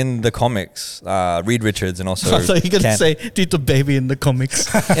called in the comics, Reed Richards and also I thought you were gonna Ken- say Tita Baby in the comics.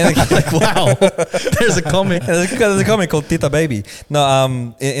 in the, Like, wow, there's a comic. There's a comic called Tita Baby.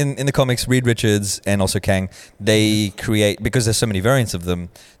 No, in the comics, Reed Richards and also Kang, they create, because there's so many variants of them,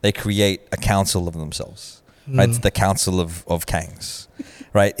 they create a council of themselves. Right, it's the council of Kangs.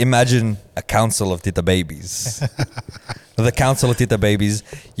 Right, imagine a council of Tita Babies. The council of Tita Babies.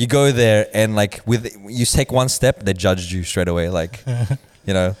 You go there and like you take one step, they judged you straight away. Like,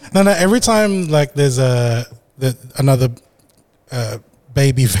 you know. No. Every time like there's another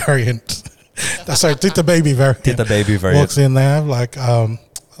baby variant. Sorry, Tita Baby variant. Tita Baby variant. Walks in, they have like an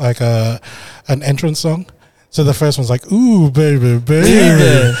entrance song. So the first one's like, ooh, baby, baby.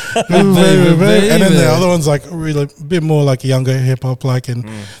 Ooh, baby, baby. And then the other one's like really a bit more like younger hip hop, like, and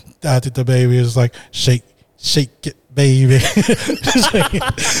Tita Baby is like, shake it, baby.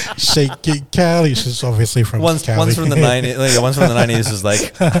 Shake it, Cali. She's obviously from Cali. One's from the 90s. One's from the 90s is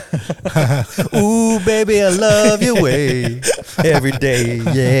like, ooh, baby, I love your way every day.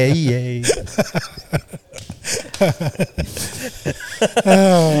 Yeah.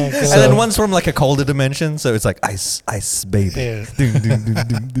 And then one's from like a colder dimension, so it's like ice, baby. Yeah. Ding, ding, ding, ding,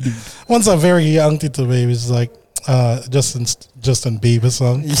 ding, ding. One's a very young Tita Baby. It's like Justin Bieber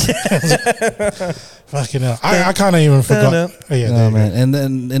song. Fucking hell. I kind of even forgot. No. Oh, yeah, Oh man! And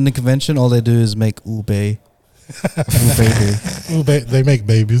then in the convention, all they do is make ube. Baby. Ooh, they make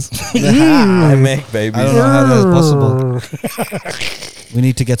babies. I make babies. I don't know how that's possible. We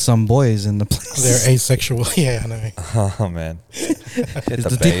need to get some boys in the place. They're asexual. Yeah, I know. Oh man,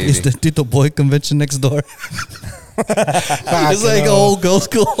 Is the Tito Boy convention next door? It's like all girls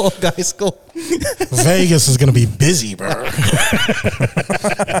school, all guys school. Vegas is gonna be busy, bro.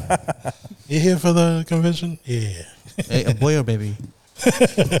 You here for the convention? Yeah. Hey, a boy or baby? Is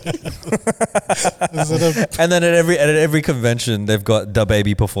it a, And then at every convention, they've got Da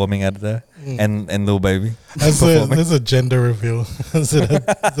Baby performing out there, and Lil Baby. there's a gender reveal. Is it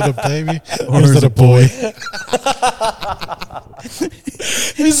a baby or is it a boy?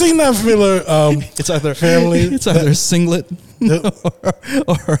 Have you seen that filler? It's either Family. It's either a singlet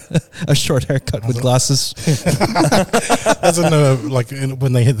or a short haircut with glasses. That's in the, like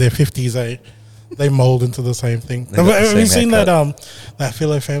when they hit their 50s, they mold into the same thing. They got the Have you same seen haircut. that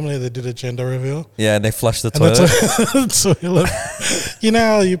Philo family that did a gender reveal? Yeah, and they flush the And the toilet. toilet. You know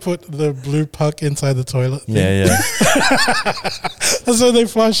how you put the blue puck inside the toilet? Yeah. And so they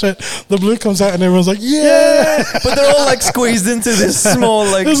flush it. The blue comes out and everyone's like, yeah! But they're all like squeezed into this small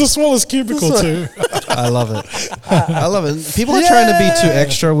like. There's the smallest cubicle too. I love it. I love it. People are trying to be too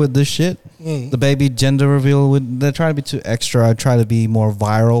extra with this shit. The baby gender reveal, they're trying to be too extra. I try to be more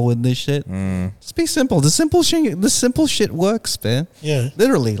viral with this shit. Just be simple. The simple shit works, man. Yeah.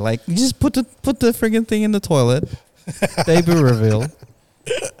 Literally, like you just put the friggin' thing in the toilet. Baby reveal.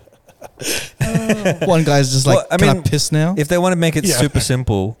 One guy's just like, Well, I can I mean, piss now? If they want to make it Yeah. super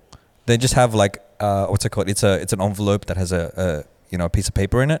simple, they just have like what's it called? It's an envelope that has a piece of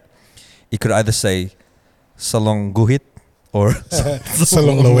paper in it. You could either say "Salong Guhit" or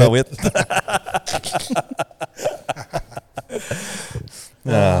Salong Lowit. Oh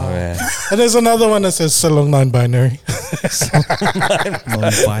man. And there's another one that says Salong non-binary.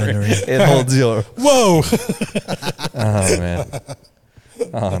 Non-binary. It holds your. Whoa. Oh man.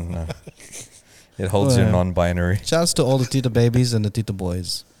 Oh no. It holds your Well, non-binary. Shouts to all the Tita babies and the Tita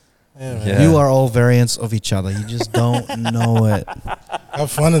boys. Yeah, man. Yeah. You are all variants of each other. You just don't know it.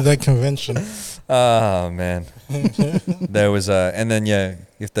 Have fun at that convention. Oh man. There was and then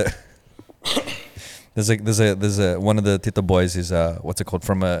if the there's a one of the Tita boys is what's it called,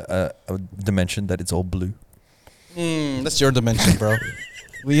 from a dimension that it's all blue. That's your dimension, bro.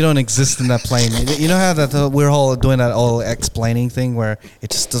 We don't exist in that plane. You know how that we're all doing that all explaining thing where it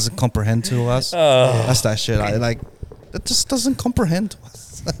just doesn't comprehend to us. That's that shit. I like. That just doesn't comprehend to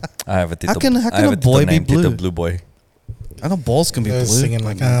us. I have a Tita. How can I have a boy be named Tita blue? Blue Boy. I know balls can be They're blue. singing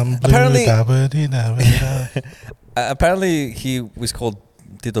like Apparently- apparently apparently, he was called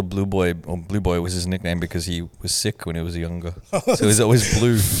Tito Blue Boy, or Blue Boy was his nickname because he was sick when he was younger. So he was always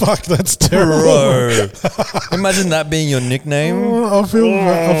blue. fuck, that's terrible. Bro, imagine that being your nickname. I feel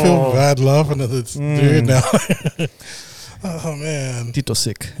bad laughing at this dude now. Oh man, Tito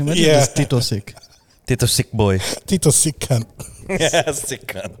sick. Imagine Yeah. this Tito sick. Tito Sick Boy. Tito sick cunt. Yeah, sick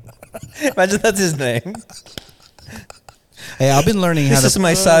cunt. Imagine that's his name. Hey, I've been learning how This is to.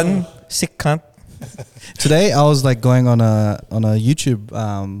 my son, sick cunt. Today I was like going on a YouTube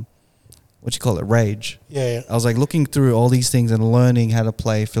what you call it, Rage. Yeah, I was like looking through all these things and learning how to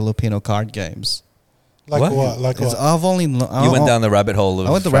play Filipino card games. like What? what? Like It's- what? I've only You went down the rabbit hole of.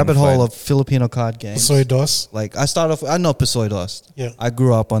 I went the trying to rabbit hole find- of Filipino card games. Soy dos. Like I started off. I know Pisoy Dos. Yeah. I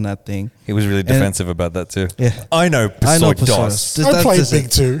grew up on that thing. He was really defensive about that too. Yeah. I know. I know Pisoy Pisoy Dos. Dos. I played Big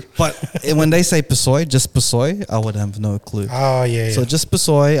Two. But when they say Pisoy, just Pisoy, I would have no clue. Oh yeah. So just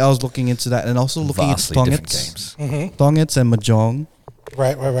Pisoy, I was looking into that and also looking Vastly into different Tongits. games. Tongits and Mahjong.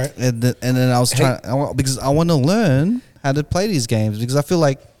 Right. And then I was trying, because I want to learn how to play these games because I feel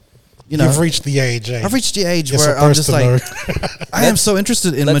like, you know, You've reached the age. Eh? I've reached the age You're where I'm supposed just to like, know. I am so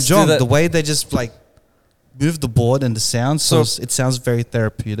interested in let's do Mahjong, that. the way they just like move the board and the sound. So it sounds very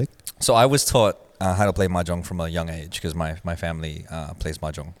therapeutic. So I was taught how to play mahjong from a young age because my family plays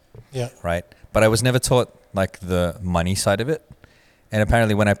mahjong, Yeah. right? But I was never taught like the money side of it. And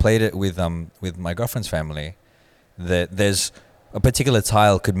apparently, when I played it with my girlfriend's family, that there's a particular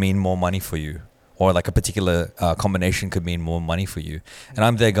tile could mean more money for you, or like a particular combination could mean more money for you. And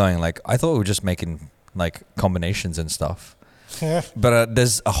I'm there going like, I thought we were just making like combinations and stuff. Yeah. But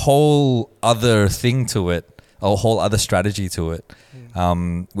there's a whole other thing to it, a whole other strategy to it,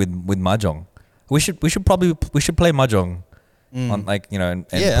 with mahjong. We should play mahjong on like and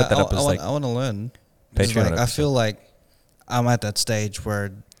put that up as like I want to learn. It's Patreon like, I episode. feel like I'm at that stage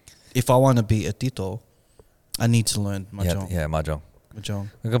where if I want to be a Tito, I need to learn Mahjong. yeah mahjong. Mahjong.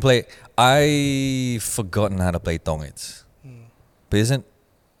 We can play. I've forgotten how to play tongits, but isn't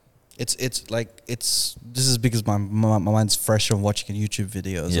It's like this is because my mind's fresh from watching YouTube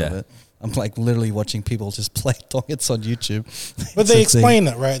videos of Yeah. it. I'm like literally watching people just play Tongits on YouTube. But It's they insane. explain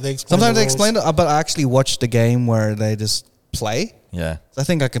it, right? They explain Sometimes the they rules. explain it, but I actually watched the game where they just play. yeah. I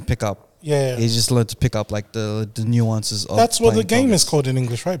think I can pick up. Yeah. You just learn to pick up like the nuances of. That's what the playing game is Tongits. called in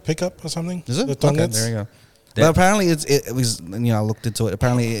English, right? Pickup or something? Is it? The Okay, Tongits. there you go. Yeah. But apparently it was, I looked into it.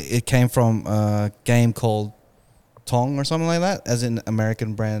 Apparently it came from a game called Tong or something like that, as in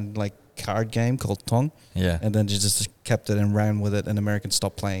American brand like card game called Tong. Yeah. And then you just kept it and ran with it, and Americans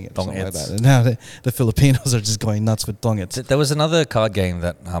stopped playing it. Or something like Tongits. that. And now the Filipinos are just going nuts with Tongits. There was another card game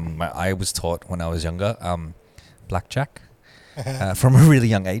that I was taught when I was younger, blackjack, from a really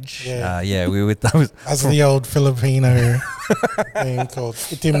young age. Yeah. We were. That was As the old Filipino thing called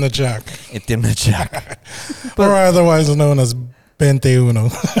Itim na Jack. Itim na Jack. Or otherwise known as 21.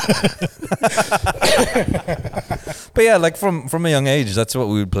 But yeah, like from a young age, that's what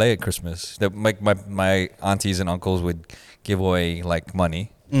we would play at Christmas. That my aunties and uncles would give away like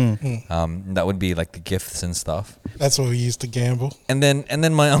money. That would be like the gifts and stuff. That's what we used to gamble. And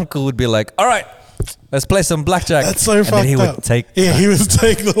then my uncle would be like, "All right, let's play some blackjack." That's so and fucked then he up. would take He was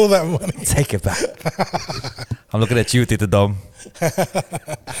taking all that money. take it back. I'm looking at you, Tito Dom.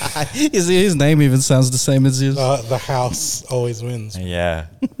 His name even sounds the same as yours. The house always wins. Yeah.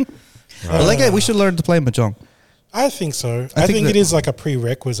 But like, we should learn to play Mahjong. I think so. I I think think that- it is like a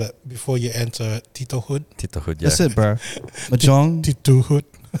prerequisite before you enter Titohood. Tito Hood, yeah. That's it, bro. Mahjong. Titohood.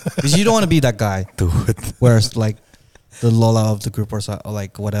 Because you don't want to be that guy Tito Hood. where it's like the Lola of the group or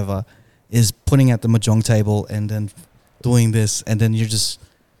like whatever is putting at the Mahjong table and then doing this, and then you're just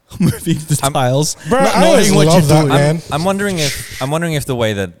moving the tiles. Bro, not I always knowing what love you're that, doing. man. I'm wondering if the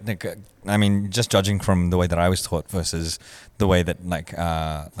way that just judging from the way that I was taught versus the way that like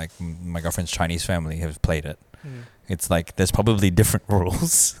my girlfriend's Chinese family have played it. It's like there's probably different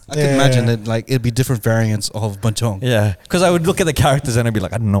rules. I can imagine that like it'd be different variants of Mahjong. Yeah, because I would look at the characters and I'd be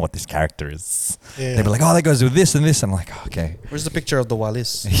like, I don't know what this character is. Yeah. They'd be like, oh, that goes with this and this. I'm like, oh, okay. Where's the picture of the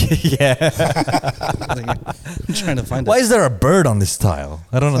Walis? Yeah. I'm trying to find Why it. is there a bird on this tile?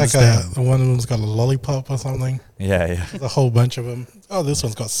 I don't Like understand. one of them's got a lollipop or something. Yeah. A whole bunch of them. Oh, this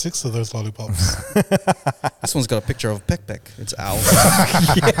one's got 6 of those lollipops. This one's got a picture of Peck Peck. It's Owl.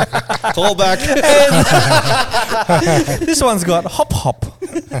 Call back. This one's got hop hop.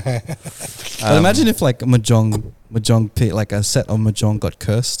 But imagine if like like a set of Mahjong got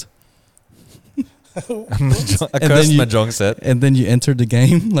cursed, A then cursed you- mahjong set. and then you enter the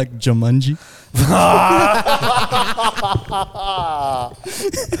game like Jumanji.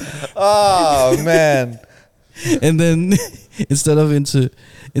 Oh man. And then instead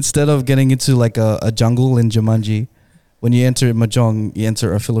of getting into like a jungle in Jumanji, when you enter Mahjong, you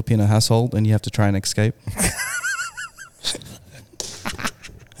enter a Filipino household and you have to try and escape.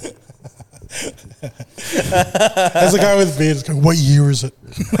 There's a guy with beards going, what year is it?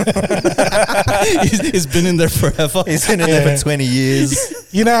 He's been in there forever. He's been in there for 20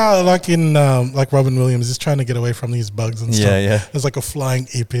 years. You know how, like in like Robin Williams, he's trying to get away from these bugs and stuff. Yeah, yeah. There's like a flying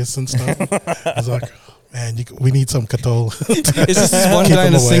apis and stuff. He's like, oh, man, we need some katol. It's just this one Keep guy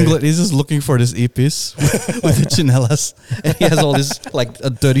in him a away. singlet. He's just looking for this earpiece with the chinellas. And he has all this, like, a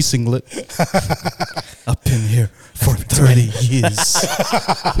dirty singlet. I've been here for 30 years.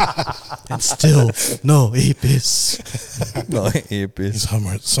 And still, no earpiece. No, earpiece.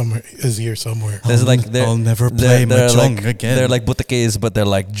 He's somewhere, is here somewhere. There's like I'll never play Mahjong like, again. They're like butakes, but they're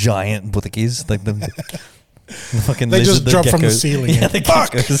like giant butakes. Like the fucking They just lizard, the drop from the geckos. ceiling. Yeah, the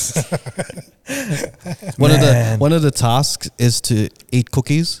Fuck! geckos. One of the tasks is to eat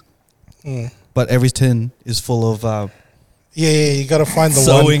cookies, but every tin is full of Yeah, you gotta find the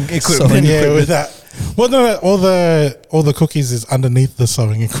Sewing one. equipment. Yeah, with that. Well, no, all the cookies is underneath the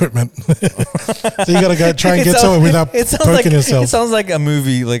sewing equipment. So you gotta go try and get somewhere without poking yourself. It sounds like a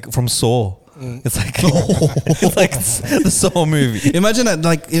movie like from Saw. It's like it's like the Saw movie. Imagine that,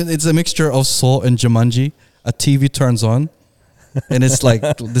 like it's a mixture of Saw and Jumanji. A TV turns on, and it's like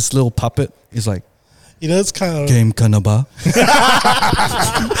this little puppet is like, You know, it's kind of game kanaba.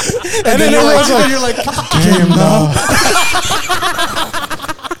 and then you're like, game now.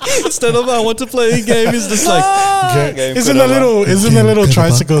 Instead of I want to play a game, it's just like Game Isn't a little Game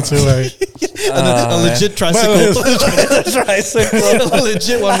tricycle too? Like, a legit tricycle. A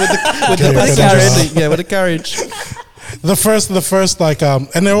legit one with Game the kanaba. carriage. Yeah, with a carriage. the first like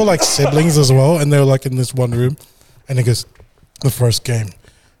and they're all like siblings as well, and they're like in this one room, and he goes, the first game,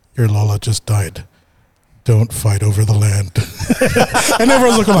 your Lola just died. Don't fight over the land. And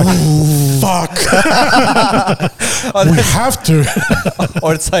everyone's looking like, fuck. We have to.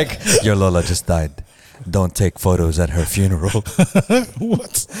 Or it's like your Lola just died. Don't take photos at her funeral.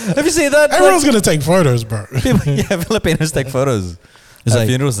 What? Have you seen that? Everyone's gonna take photos, bro. Yeah, Filipinos take photos It's at like,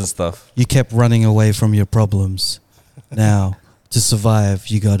 funerals and stuff. you kept running away from your problems. Now, to survive,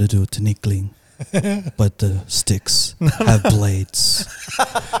 you got to do tinikling. But the sticks have blades.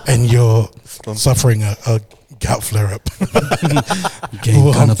 And you're suffering a gout flare up. Game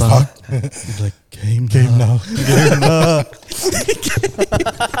Oh, I'm kanaba. He's like, game Game now. now.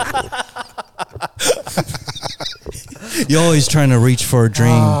 You're always trying to reach for a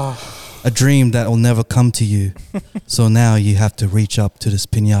dream. A dream that will never come to you. So now you have to reach up to this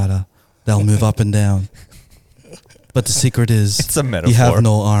piñata that'll move up and down. But the secret is It's a you metaphor. have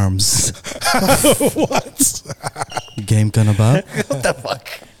no arms. What? Game kanaba. What the fuck?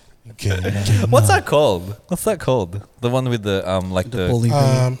 Game now. What's that called? What's that called? The one with the like the Bowling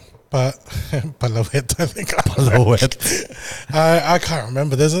thing. But Palawet, I think. I can't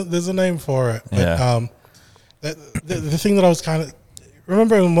remember. There's a name for it. But, Yeah. the thing that I was kind of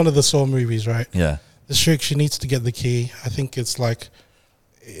remember in one of the Saw movies, right? yeah. The chick, she needs to get the key. I think it's like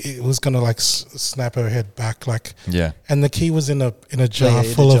it was gonna like snap her head back, like, Yeah. and the key was in a jar in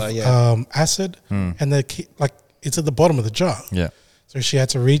a full jar, of yeah. acid, and the key, like, it's at the bottom of the jar. Yeah. So she had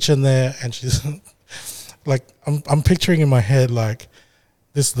to reach in there, and she's like, I'm picturing in my head like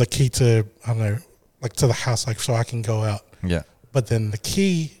this is the key to, I don't know, like to the house, like so I can go out. Yeah. But then the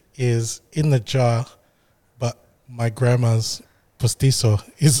key is in the jar, but my grandma's postizo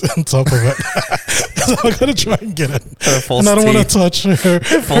is on top of it. So I gotta try and get it. Her false And I don't want to teeth. touch her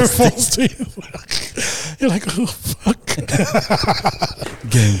false false teeth. You're like, oh fuck.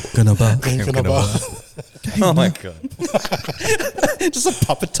 Game kanaba. Game kanaba. Oh my god. Just a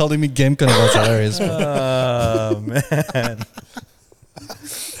puppet telling me game kanaba is hilarious. Oh man.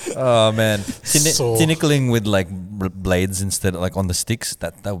 Oh man. So- Tinikling with like blades instead of like on the sticks.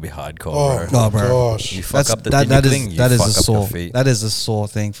 That would be hardcore, Oh, bro. Oh, bro. gosh. You fuck That's up the that tinikling, is that you is a fuck up sore. your feet. That is a sore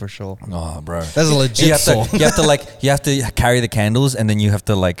thing for sure. Oh, bro. That's a legit You have sore. to, you have to carry the candles and then you have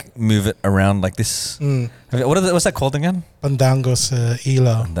to like move it around like this. What's that called again? Pandangos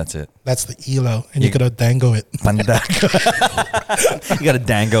elo. That's it. That's the elo. And you You- gotta dango it. Pandak. You gotta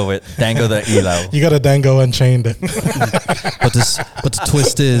dango it. Dango the elo. You gotta dango unchained it. But the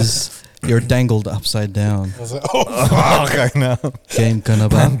twist is you're dangled upside down. I was like, oh, Oh, okay, no. Game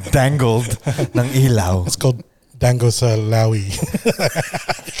kanaba. Dangled ng ilaw. it's called dango sa lawi.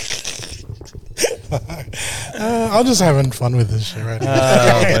 I'm just having fun with this shit right now.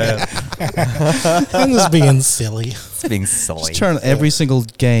 Oh, man. I'm just being silly. It's being silly. Just turn every single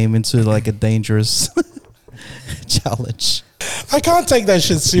game into like a dangerous challenge. I can't take that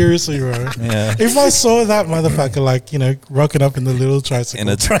shit seriously, bro. Yeah. If I saw that motherfucker, like, you know, rocking up in the little tricycle, In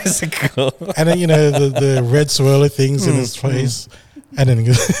a tricycle. and then, you know, the red swirler things in his face, and then he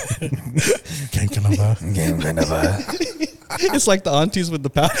goes, Game Canova. It's like the aunties with the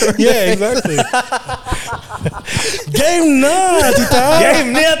powder. Yeah, exactly. Game na, tita.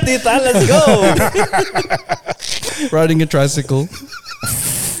 Game near tita, let's go. Riding a tricycle.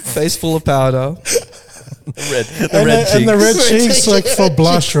 Face full of powder. And the red cheeks, like, for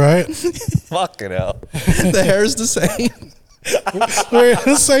blush, right? Fucking hell. The hair is the same. Wearing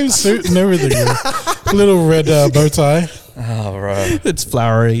the same suit and everything. Bro. Little red bow tie. Oh, bro. It's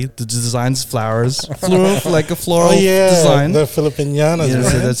flowery. The design's flowers. Floral, like a floral Oh, yeah. design. The Filipinas, Yeah,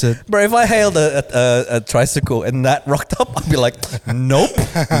 right? that's it. Bro, if I hailed a tricycle and that rocked up, I'd be like, nope.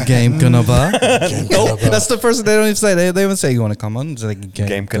 Game Canova. Nope. That's the first thing they don't even say. They even say, you want to come on? It's like,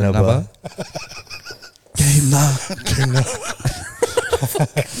 Game Canova. Game na.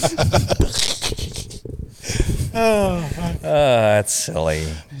 That's silly.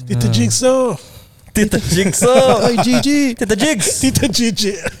 Tita Jigsaw. Tita Jigsaw. Hey, GG. Tita Jigs. Tita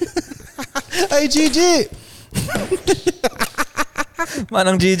Gigi. Hey, GG.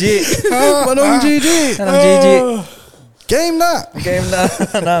 Manang Gigi. Manong GG. Manang Gigi. Game na. Game na.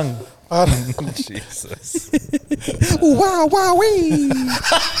 Manang. Parang- Jesus. Wow, wow, wee.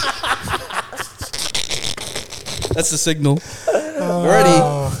 That's the signal. Ready.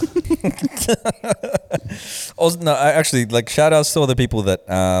 Also, no, I actually like shout outs to all the people that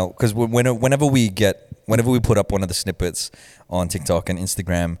because whenever we put up one of the snippets on TikTok and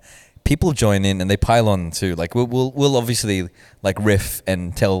Instagram, people join in and they pile on too. Like we'll obviously like riff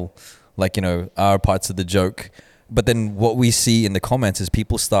and tell like, you know, our parts of the joke, but then what we see in the comments is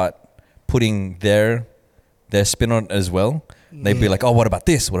people start putting their spin on it as well. They'd be like, oh, what about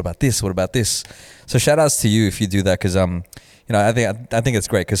this? What about this? What about this? So shout outs to you if you do that, because you know, I think it's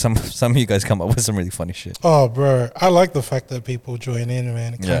great because some of you guys come up with some really funny shit. Oh, bro. I like the fact that people join in,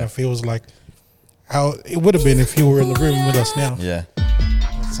 man. It kind Yeah. of feels like how it would have been if you were in the room with us now. Yeah,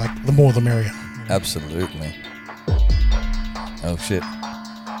 It's like the more the merrier. absolutely. Oh shit,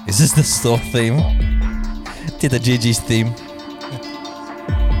 is this the store theme? Tita Gigi's theme.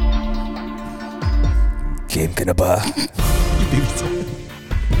 Game Canaba.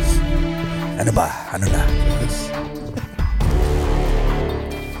 Ano na?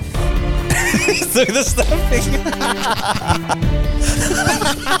 So the stamping.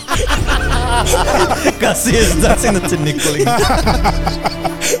 Kasi is dancing the tinikling.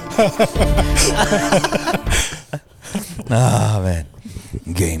 Ah, man.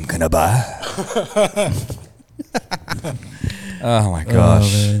 Game ka na ba? Oh my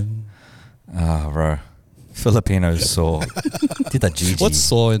gosh. Ah, bro. Filipinos saw. Tita Gigi. What's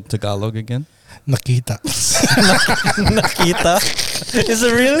saw in Tagalog again? Nakita. Nakita? Is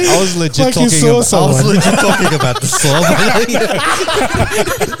it really? I was legit Like you talking saw about. I was someone. legit talking about the saw.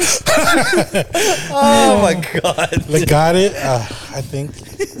 Oh my god. Legate, I think.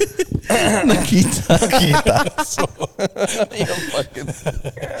 Nakita. Nakita. You're fucking.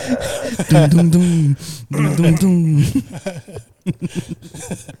 Dum dum dum dum dum.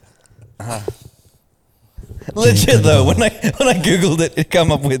 Legit though, when I googled it, it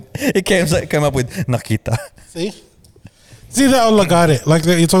came up with Nakita. See? See that or Legate? Like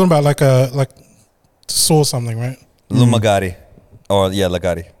you're talking about like saw something, right? Lumagari. Or yeah,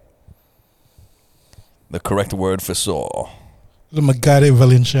 Lagari. The correct word for saw. Legate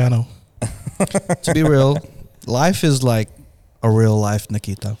Valenciano. To be real, life is like a real life,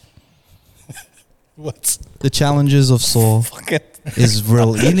 Nikita. What's The challenges of saw Fuck it. is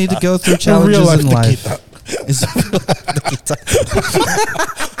real. You need to go through a real challenges life in life. Nikita? It's real life Nikita.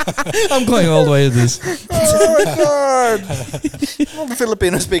 I'm going all the way to this. Oh my god. All the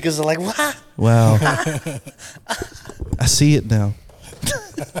Filipino speakers are like, what? Wow. I see it now.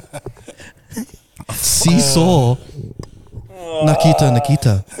 Seesaw. Nakita.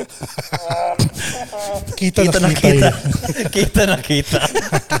 Kita Kita nakita. Kita nakita.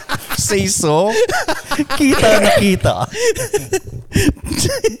 Seesaw. Kita nakita.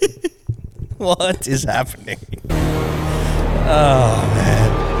 What is happening? Oh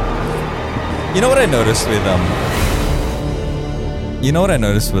man. You know what I noticed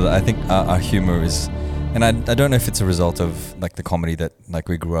with I think our humor is, and I don't know if it's a result of like the comedy that like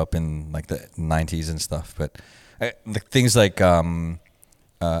we grew up in like the 90s and stuff, but the things like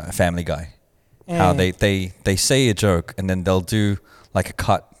Family Guy, how they say a joke and then they'll do like a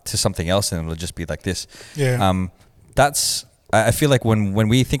cut to something else and it'll just be like this. Yeah. That's I feel like when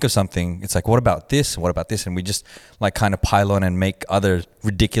we think of something, it's like, what about this? What about this? And we just like kind of pile on and make other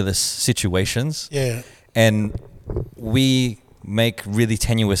ridiculous situations. Yeah. And we make really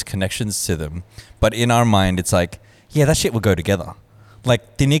tenuous connections to them. But in our mind, it's like, yeah, that shit will go together.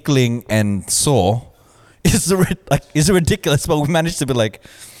 Like tinikling and saw is ridiculous, but we managed to be like,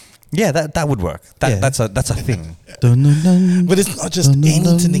 yeah, that would work. That's a thing. But it's not just any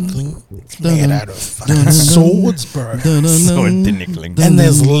tinkling. It's made out of fucking swords, bro. Sword tinikling. And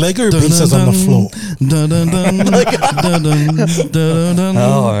there's Lego pieces on the floor.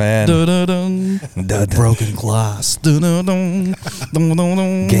 Oh man. Broken glass. Game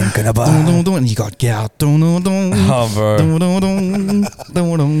Kanaba. And you got gout. Oh bro.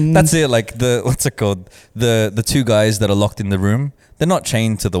 That's it, like what's it called? The two guys that are locked in the room, they're not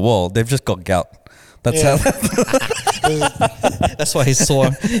chained to the wall. They've just got gout. That's how. That's why he's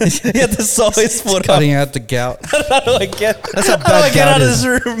sore. He had to saw his foot Cutting out the gout. How do I get? That's how How do I bad get gout out of is.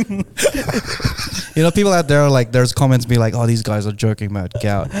 this room? You know, people out there are like, there's comments be like, oh, these guys are joking about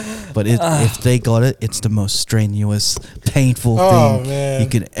gout. But if they got it, it's the most strenuous, painful thing man. you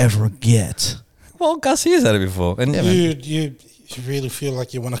could ever get. Well, Gus has had it before, and You really feel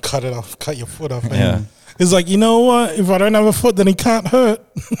like you want to cut your foot off. Yeah. It's like, you know what? If I don't have a foot, then it can't hurt.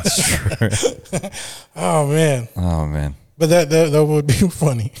 That's true. Oh man. Oh man. But that would be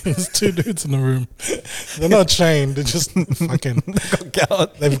funny. There's two dudes in the room. They're not chained. They're just fucking.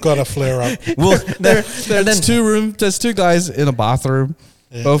 Gout. They've got a flare up. Well, There's two guys in a bathroom,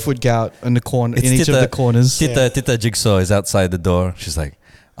 both with gout in the corner, in each of the corners. Tita Jigsaw is outside the door. She's like,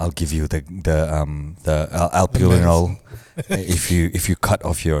 "I'll give you the albuterol if you cut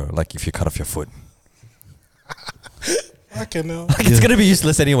off your foot." Fucking hell. Like it's gonna be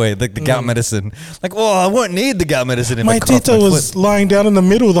useless anyway. The gout medicine. Like, well, I won't need the gout medicine if My I cut off tita my was foot. lying down in the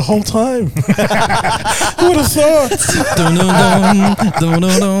middle the whole time. Who would have thought?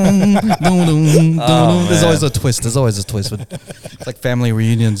 There's always a twist. There's always a twist. It's like family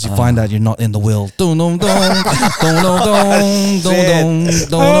reunions. You find out you're not in the will.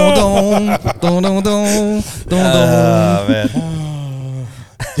 Man.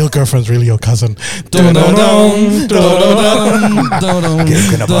 Your girlfriend's really your cousin.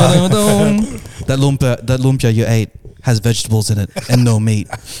 That lumpia you ate has vegetables in it and no meat.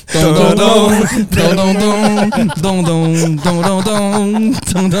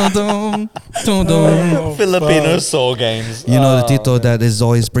 Filipino soul games. You know the Tito that is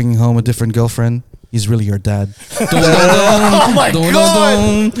always bringing home a different girlfriend? He's really your dad. Oh my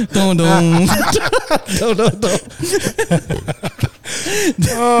god!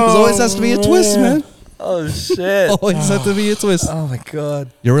 There always has to be a twist, man. Oh shit! Always has to be a twist. Oh my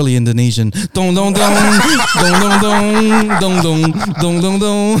god! You're really Indonesian.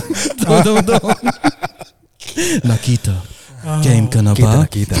 Nakita. Game kana ba?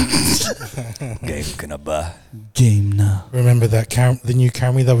 Kita. Game kena ba? Game na. Remember that the new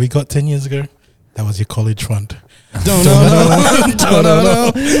Camry that we got 10 years ago? That was your college fund. And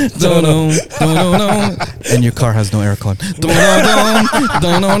your car has no aircon.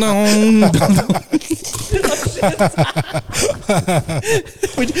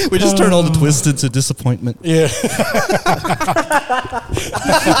 We just turn all the twists into disappointment. Yeah.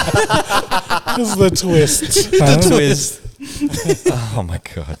 This is the twist. The twist. Oh my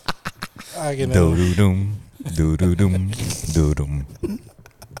god! I know. Do dum, do dum, do dum.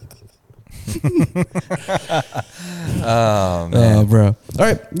 Oh man, Oh, bro. All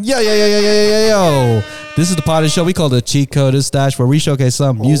right. Yo. This is the party show we call the Cheat Coders Stash, where we showcase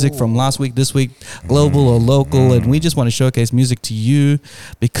some music from last week, this week, global or local, and we just want to showcase music to you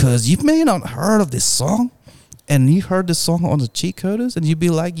because you may not heard of this song, and you heard this song on the Cheat Coders, and you'd be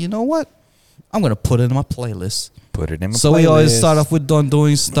like, you know what? I'm gonna put it in my playlist. put it in my So we always playlist. start off with Don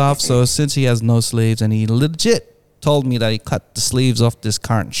doing stuff. So since he has no sleeves and he legit told me that he cut the sleeves off this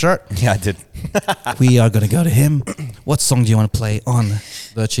current shirt, Yeah, I did. we are gonna go to him. What song do you want to play on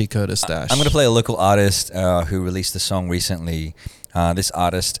the Cheat Coder Stash? I'm going to play a local artist who released a song recently. This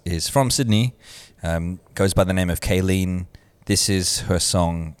artist is from Sydney, goes by the name of Kayleen. This is her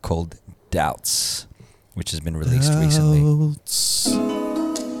song called Doubts, which has been released recently. Doubts.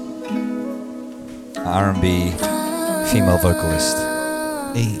 R&B female vocalist.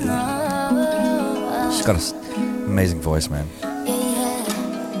 Hey. She's got an amazing voice, man.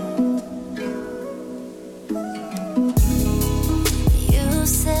 You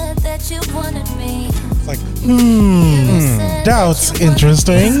said that you wanted me. It's like, doubts.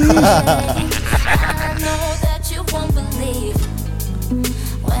 Interesting. I know that you won't believe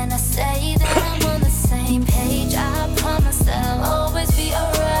when I say that I'm on the same page. I promise that I'll always be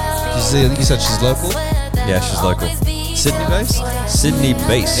around. You said she's local? Yeah, she's local. Sydney based? Sydney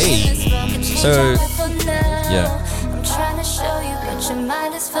based. So, yeah. I'm trying to show you, but your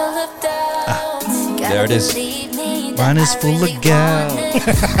mind is full of doubts. there it is. Leave me Mine is full of gal.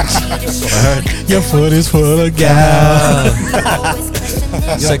 Your foot is full of gal.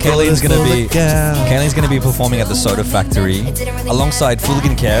 So Kayleen's gonna be Gal. performing at the Soda Factory alongside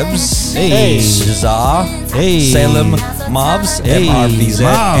Fooligan Kebs, Hey. Jazar, Hey. Salem Mobs, Hey, MRVZ,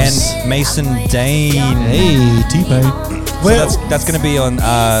 Mobs. and Mason Dane. Hey, T-Pain. So that's gonna be on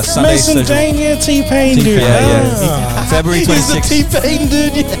Sunday. Mason Dane, yeah, T-Pain, dude. Yeah. February 26th. T-Pain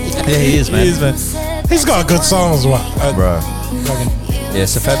dude. Yeah, he is, man. He's got a good song as well. Bro. Yeah,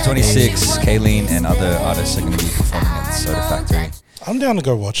 so Feb 26, Kayleen and other artists are going to be performing at the Soda Factory. I'm down to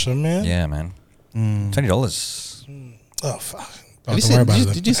go watch them, man. Yeah, man. $20. Oh, fuck. Have you Don't worry about seen,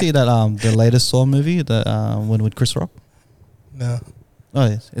 it. did you see that the latest Saw movie, the one with Chris Rock? No. Oh,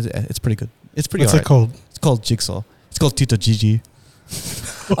 yes, it's pretty good. It's pretty. What's alright. it called? It's called Jigsaw. It's called Tito Gigi.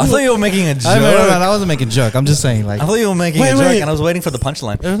 I thought you were making a joke. I wasn't making a joke. I'm just saying, like, I thought you were making Wait, a joke, wait. and I was waiting for the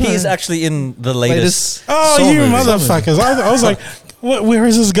punchline. No. He is actually in the latest. Oh, Saw you movie. motherfuckers. I was like, where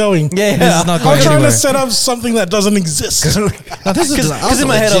is this going? Yeah, this is not I'm going trying anywhere. to set up something that doesn't exist. Because in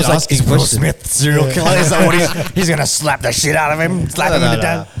my head I was like, is Will Smith serial killer? Is that what he's going to slap the shit out of him? Slap him in the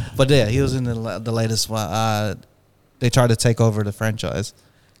down? But yeah, he was in the latest one. They tried to take over the franchise.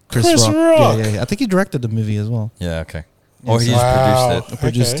 Chris Rock. Rock. Yeah. I think he directed the movie as well. Yeah, okay. Or he just Wow. produced it.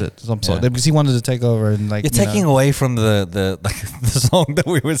 Produced Okay. it. Some sort. Yeah. Because he wanted to take over and like. You're taking away from the song that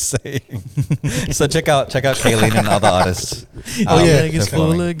we were saying. So check out Kayleen and other artists. Oh, yeah. It's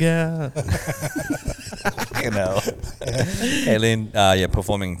full of gal. You know. Kayleen,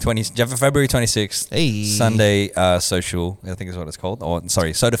 performing February 26th. Hey. Sunday social, I think is what it's called. Or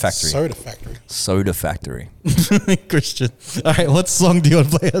sorry, Soda Factory. Soda Factory. Soda Factory. Christian. All right, what song do you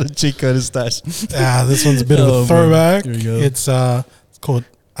want to play out of Cheat Code Stash? This one's a bit of Oh, a man. throwback. Here we go. It's called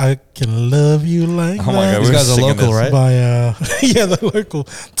 "I Can Love You Like Oh my That." God, These we were guys are singing local, this. right? By yeah, the local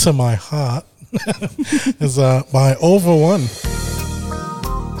To My Heart. It's by Over One.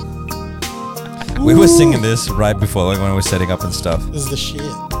 We were singing this right before, like when we were setting up and stuff. This is the shit.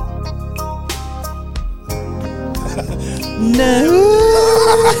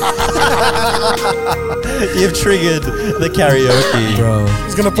 You've triggered the karaoke. Bro.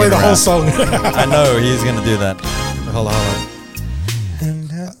 He's gonna play the whole song. I know he's gonna do that. Hold on.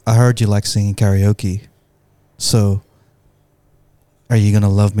 I heard you like singing karaoke. So, are you going to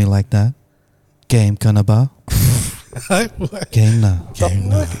love me like that? Game kanaba? Game na. Game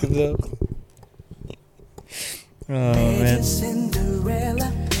na. Oh man.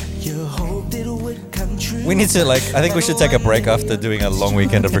 We need to I think we should take a break after doing a long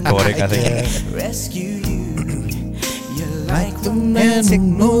weekend of recording. I think. Like romantic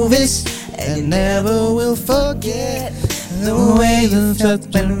movies, and never will forget the way the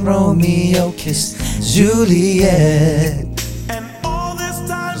first and Romeo kissed Juliet.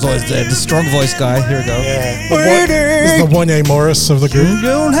 There's always the strong voice guy. Here we go. Yeah. This is the Wanye Morris of the You group.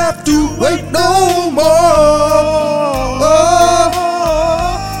 don't have to wait no more.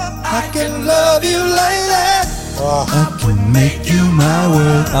 I can love you like that. I can make you my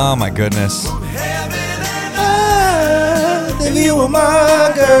world. Oh my goodness. If you were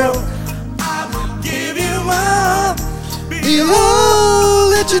my girl, I would give you my. Be all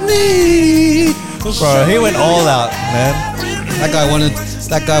that you need. Bro, he went all out, man. That guy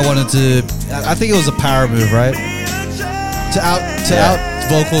wanted to. I think it was a power move, right? To out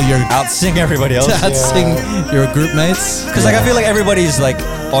vocal your Out sing everybody else. to out sing your group mates. Because I feel like everybody's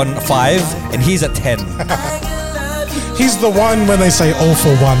on 5 and he's at 10. He's the one when they say "all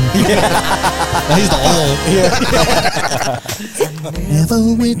for one." He's the all. Never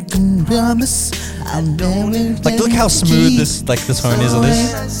we can promise. I'm never Look how smooth this tone is of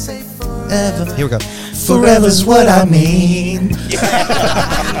this. Ever. Here we go. Forever's what I mean.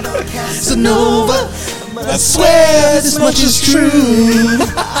 Sonova, I swear this much is true.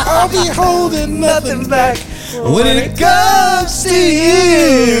 I'll be holding nothing back when it comes to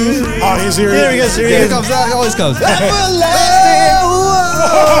you. Oh, he's here. Here he goes. Here he Here it goes. comes. It always comes.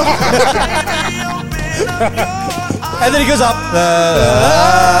 And then he goes up.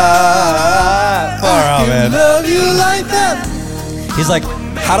 Far out, man. Love you like that. He's like,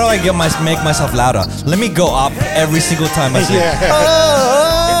 how do I make myself louder? Let me go up every single time I sing.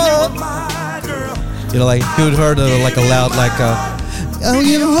 You know, like he would heard a loud oh,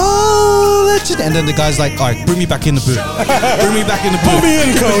 you all that you, and then the guy's like, all right, bring me back in the booth. Bring me back in the booth. Put me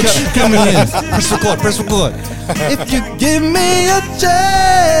in, coach. Come in. Press record. Press record. If you give me a chance,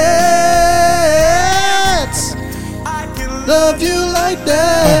 love you like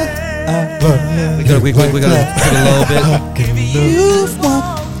that. We gotta put a little bit. You've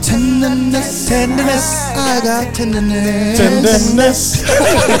want tenderness. I got tenderness. Tenderness.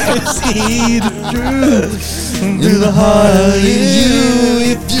 See the truth. in the heart of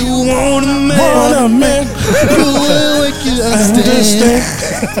you. If you want a man, who will make you understand?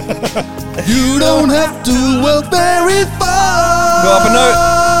 You don't have to walk very far. Go up a note.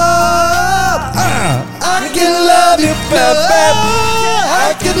 I can love you,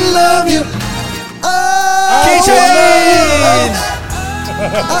 I can love you.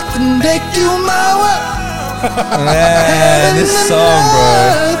 I can make you my wife. Man, this song,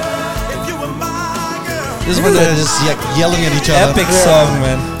 bro. This is when they're just yelling at each other. Epic song,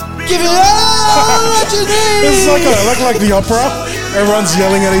 man. Give it all what you need. This is like the opera. Everyone's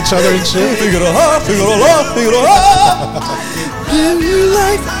yelling at each other and shit. Give you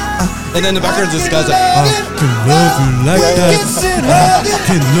like. And then in the background, this guy's like, I can love you like that. I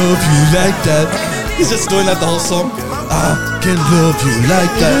can love you like that. He's just doing that the whole song. I can love you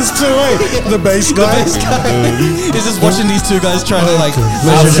like that. This too, the bass guy. He's just watching these two guys trying to like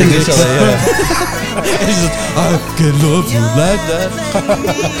Sing each other, yeah. And he's just, I can love you like that.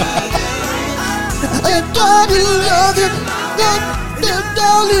 I can love you.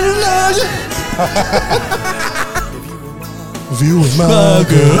 If you was my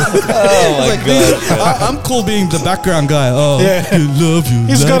girl. Oh my Like, god. I'm cool being the background guy. Oh, Yeah. I can love you.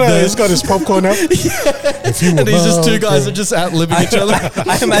 He's like that. got his popcorn up. If you were And these just two my guys girl. are just ad-libbing each other.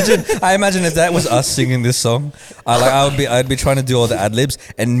 I imagine if that was us singing this song, I'd be trying to do all the ad libs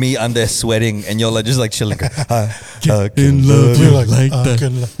and me under sweating and you're like just like chilling. I can love you You're like, I that.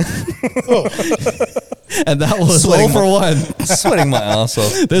 can love- And that was Sweating all for one. sweating my ass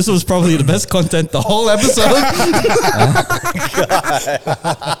off. This was probably the best content the whole episode.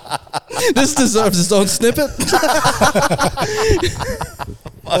 This deserves its own snippet.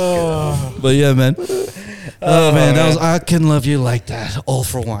 But yeah, man. Oh man, that was I Can Love You Like That. All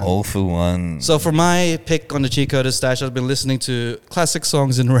for one. All for one. So for my pick on the cheat code stash, I've been listening to classic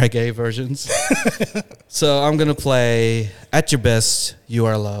songs in reggae versions. So I'm gonna play "At Your Best, You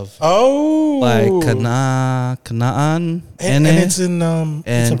Are Love" Oh. by Kanaan, and it's in it's a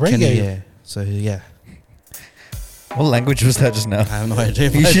and reggae. Kenya. So yeah, What language was that just now? I have no idea,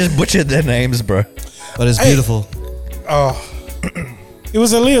 You but, just butchered their names, bro. but it's beautiful. Oh. It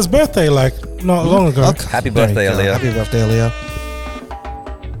was Aaliyah's birthday like not long ago. Okay. Happy birthday, There you go. Aaliyah. Happy birthday, Aaliyah.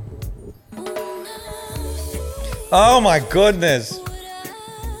 Oh my goodness.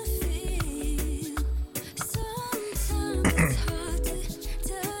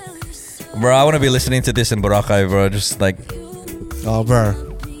 Bro, I want to be listening to this in Boracay, bro. Just like Oh, bro.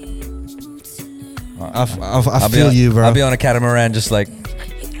 I I'll be feel on, you, bro. I'll be on a catamaran, just like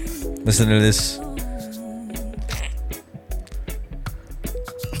listening to this.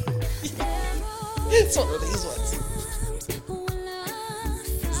 It's one of these ones.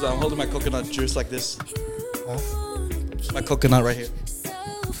 So I'm holding my coconut juice like this. My coconut right here.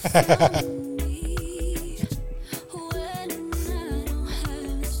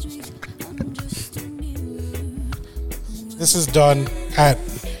 This is done at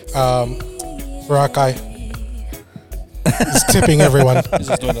Boracay. He's tipping everyone. He's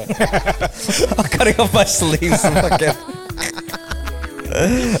just doing that. I'm cutting off my sleeves. Fucking.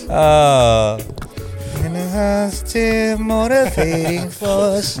 Motivating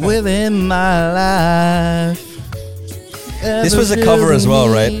force. Within my life. This was a cover as well,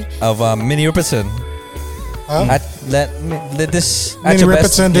 right? Of Minnie Riperton. Huh? Let this at Minnie your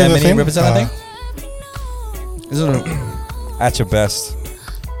best. Riperton did Yeah, the Minnie thing? Riperton, I think. Isn't it? At your best.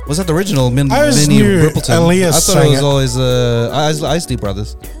 Was that the original I always Minnie knew Riperton? Aaliyah I thought sang it was it. always Isley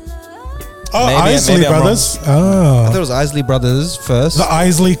Brothers. Oh, Maybe- Isley maybe I'm Brothers. I thought it Oh. was Isley Brothers first. The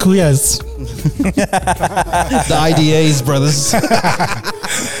Isley Kuyas. The IDA's brothers.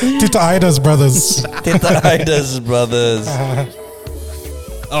 Tita Ida's brothers. Tita Ida's brothers.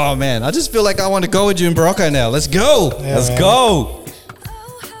 Oh man, I just feel like I want to go with you in Boracay now. Let's go. Let's go.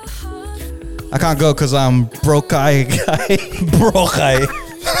 I can't go because I'm broke eye guy. Boracay.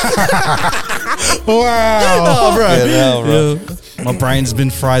 Wow. Oh, bro. Yeah, no, bro. Yeah. My brain's been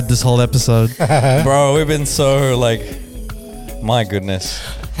fried this whole episode. Bro, we've been so like, my goodness.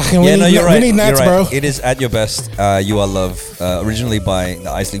 We Yeah, no, need- you're right. We need nats, you're right. bro. It is At Your Best, You Are Love, originally by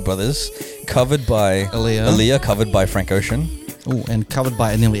the Isley Brothers, covered by Aaliyah. covered by Frank Ocean, Oh, and covered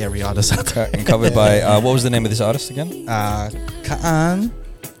by nearly every artist out there. and covered by, what was the name of this artist again? Kaan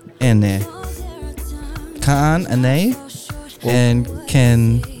Ene. Kaan Ene and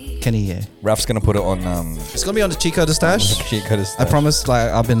Kenny. Raf's gonna put it on It's gonna be on the Chico the Stash. Cheat Code I promise. Like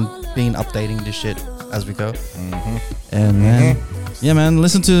I've been updating this shit as we go. And man, yeah, man,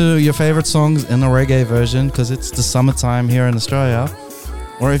 listen to your favorite songs in a reggae version because it's the summertime here in Australia.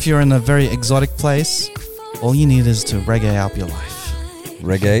 Or if you're in a very exotic place, all you need is to reggae up your life.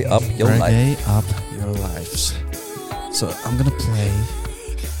 Reggae up your life. Reggae up your lives. So I'm gonna play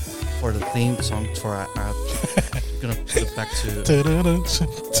for the theme song for our gonna put it back to.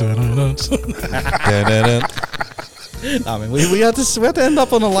 I mean, we had to end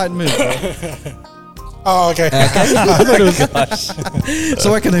up on a light mood. Bro. Oh, okay. I thought it was- So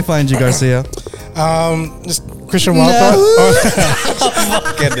where can they find you, Garcia? Just Christian Walter on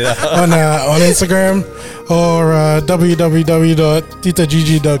Instagram or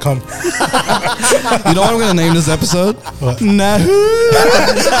www.titagg.com. You know what I'm gonna name this episode? What? Nahoo.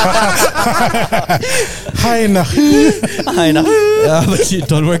 Hi, nah. But you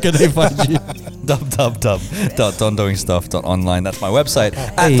don't. Where can they find you? www.dondoingstuff.online. That's my website.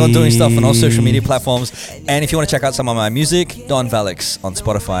 At Hey. Don Doing Stuff on all social media platforms. And if you want to check out some of my music, Don Valix on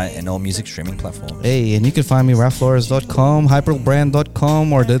Spotify and all music streaming platforms. Hey, and you can find me raflores.com,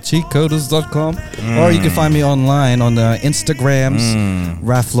 hyperbrand.com, or thecheatcoders.com. Or you can find me online on the Instagrams,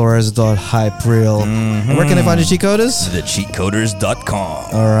 raflores.hyperreal. And where can I find the cheat coders?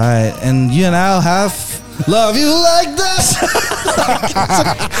 Thecheatcoders.com. All right, and you now have Love You Like That.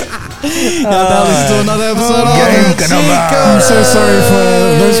 Now listen to another episode of The Cheat I'm Coders. so sorry for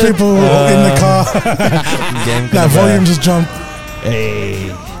those people in the car. That volume just jumped. Hey.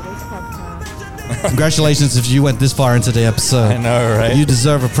 Congratulations if you went this far into the episode. I know, right? You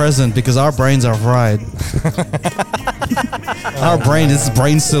deserve a present because our brains are fried. Our brain is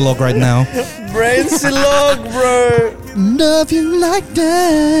brain silog right now. Brain silog, bro. Love you like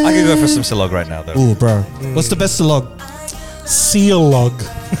that. I could go for some silog right now, though. Ooh, bro. What's the best silog? Seal log.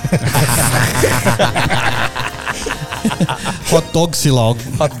 Hot dog silog.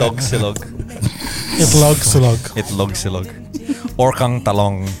 Hot dog silog. It log silog. It log silog. Orkang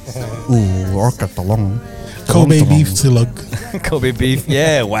talong. Ooh, orca talong. Kobe beef silog. Kobe beef.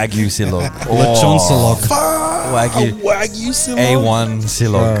 Yeah, Wagyu silog. Lechon silog. Wagyu. Wagyu silog. A1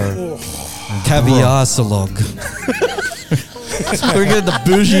 silog. Caviar silog. We're getting the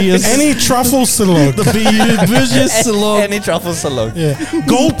bougiest. Any truffle silog. the bougiest silog. Any truffle silog. Yeah.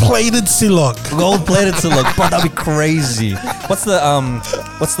 Gold plated silog. Gold plated silog. Bro, that'd be crazy. What's the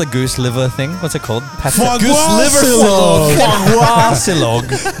goose liver thing? What's it called? Foie Goose gras liver silog. Foie gras silog.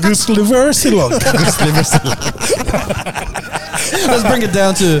 Goose liver silog. Let's bring it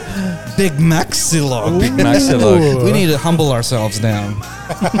down to Big Mac silog. Big Mac silog. We need to humble ourselves down.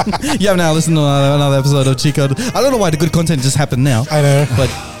 You have now listened to another episode of Chico. I don't know why the good content just happened now, I know. but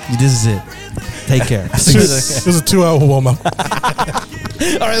this is it. Take care. It was a 2-hour warm up. All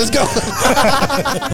right, let's go.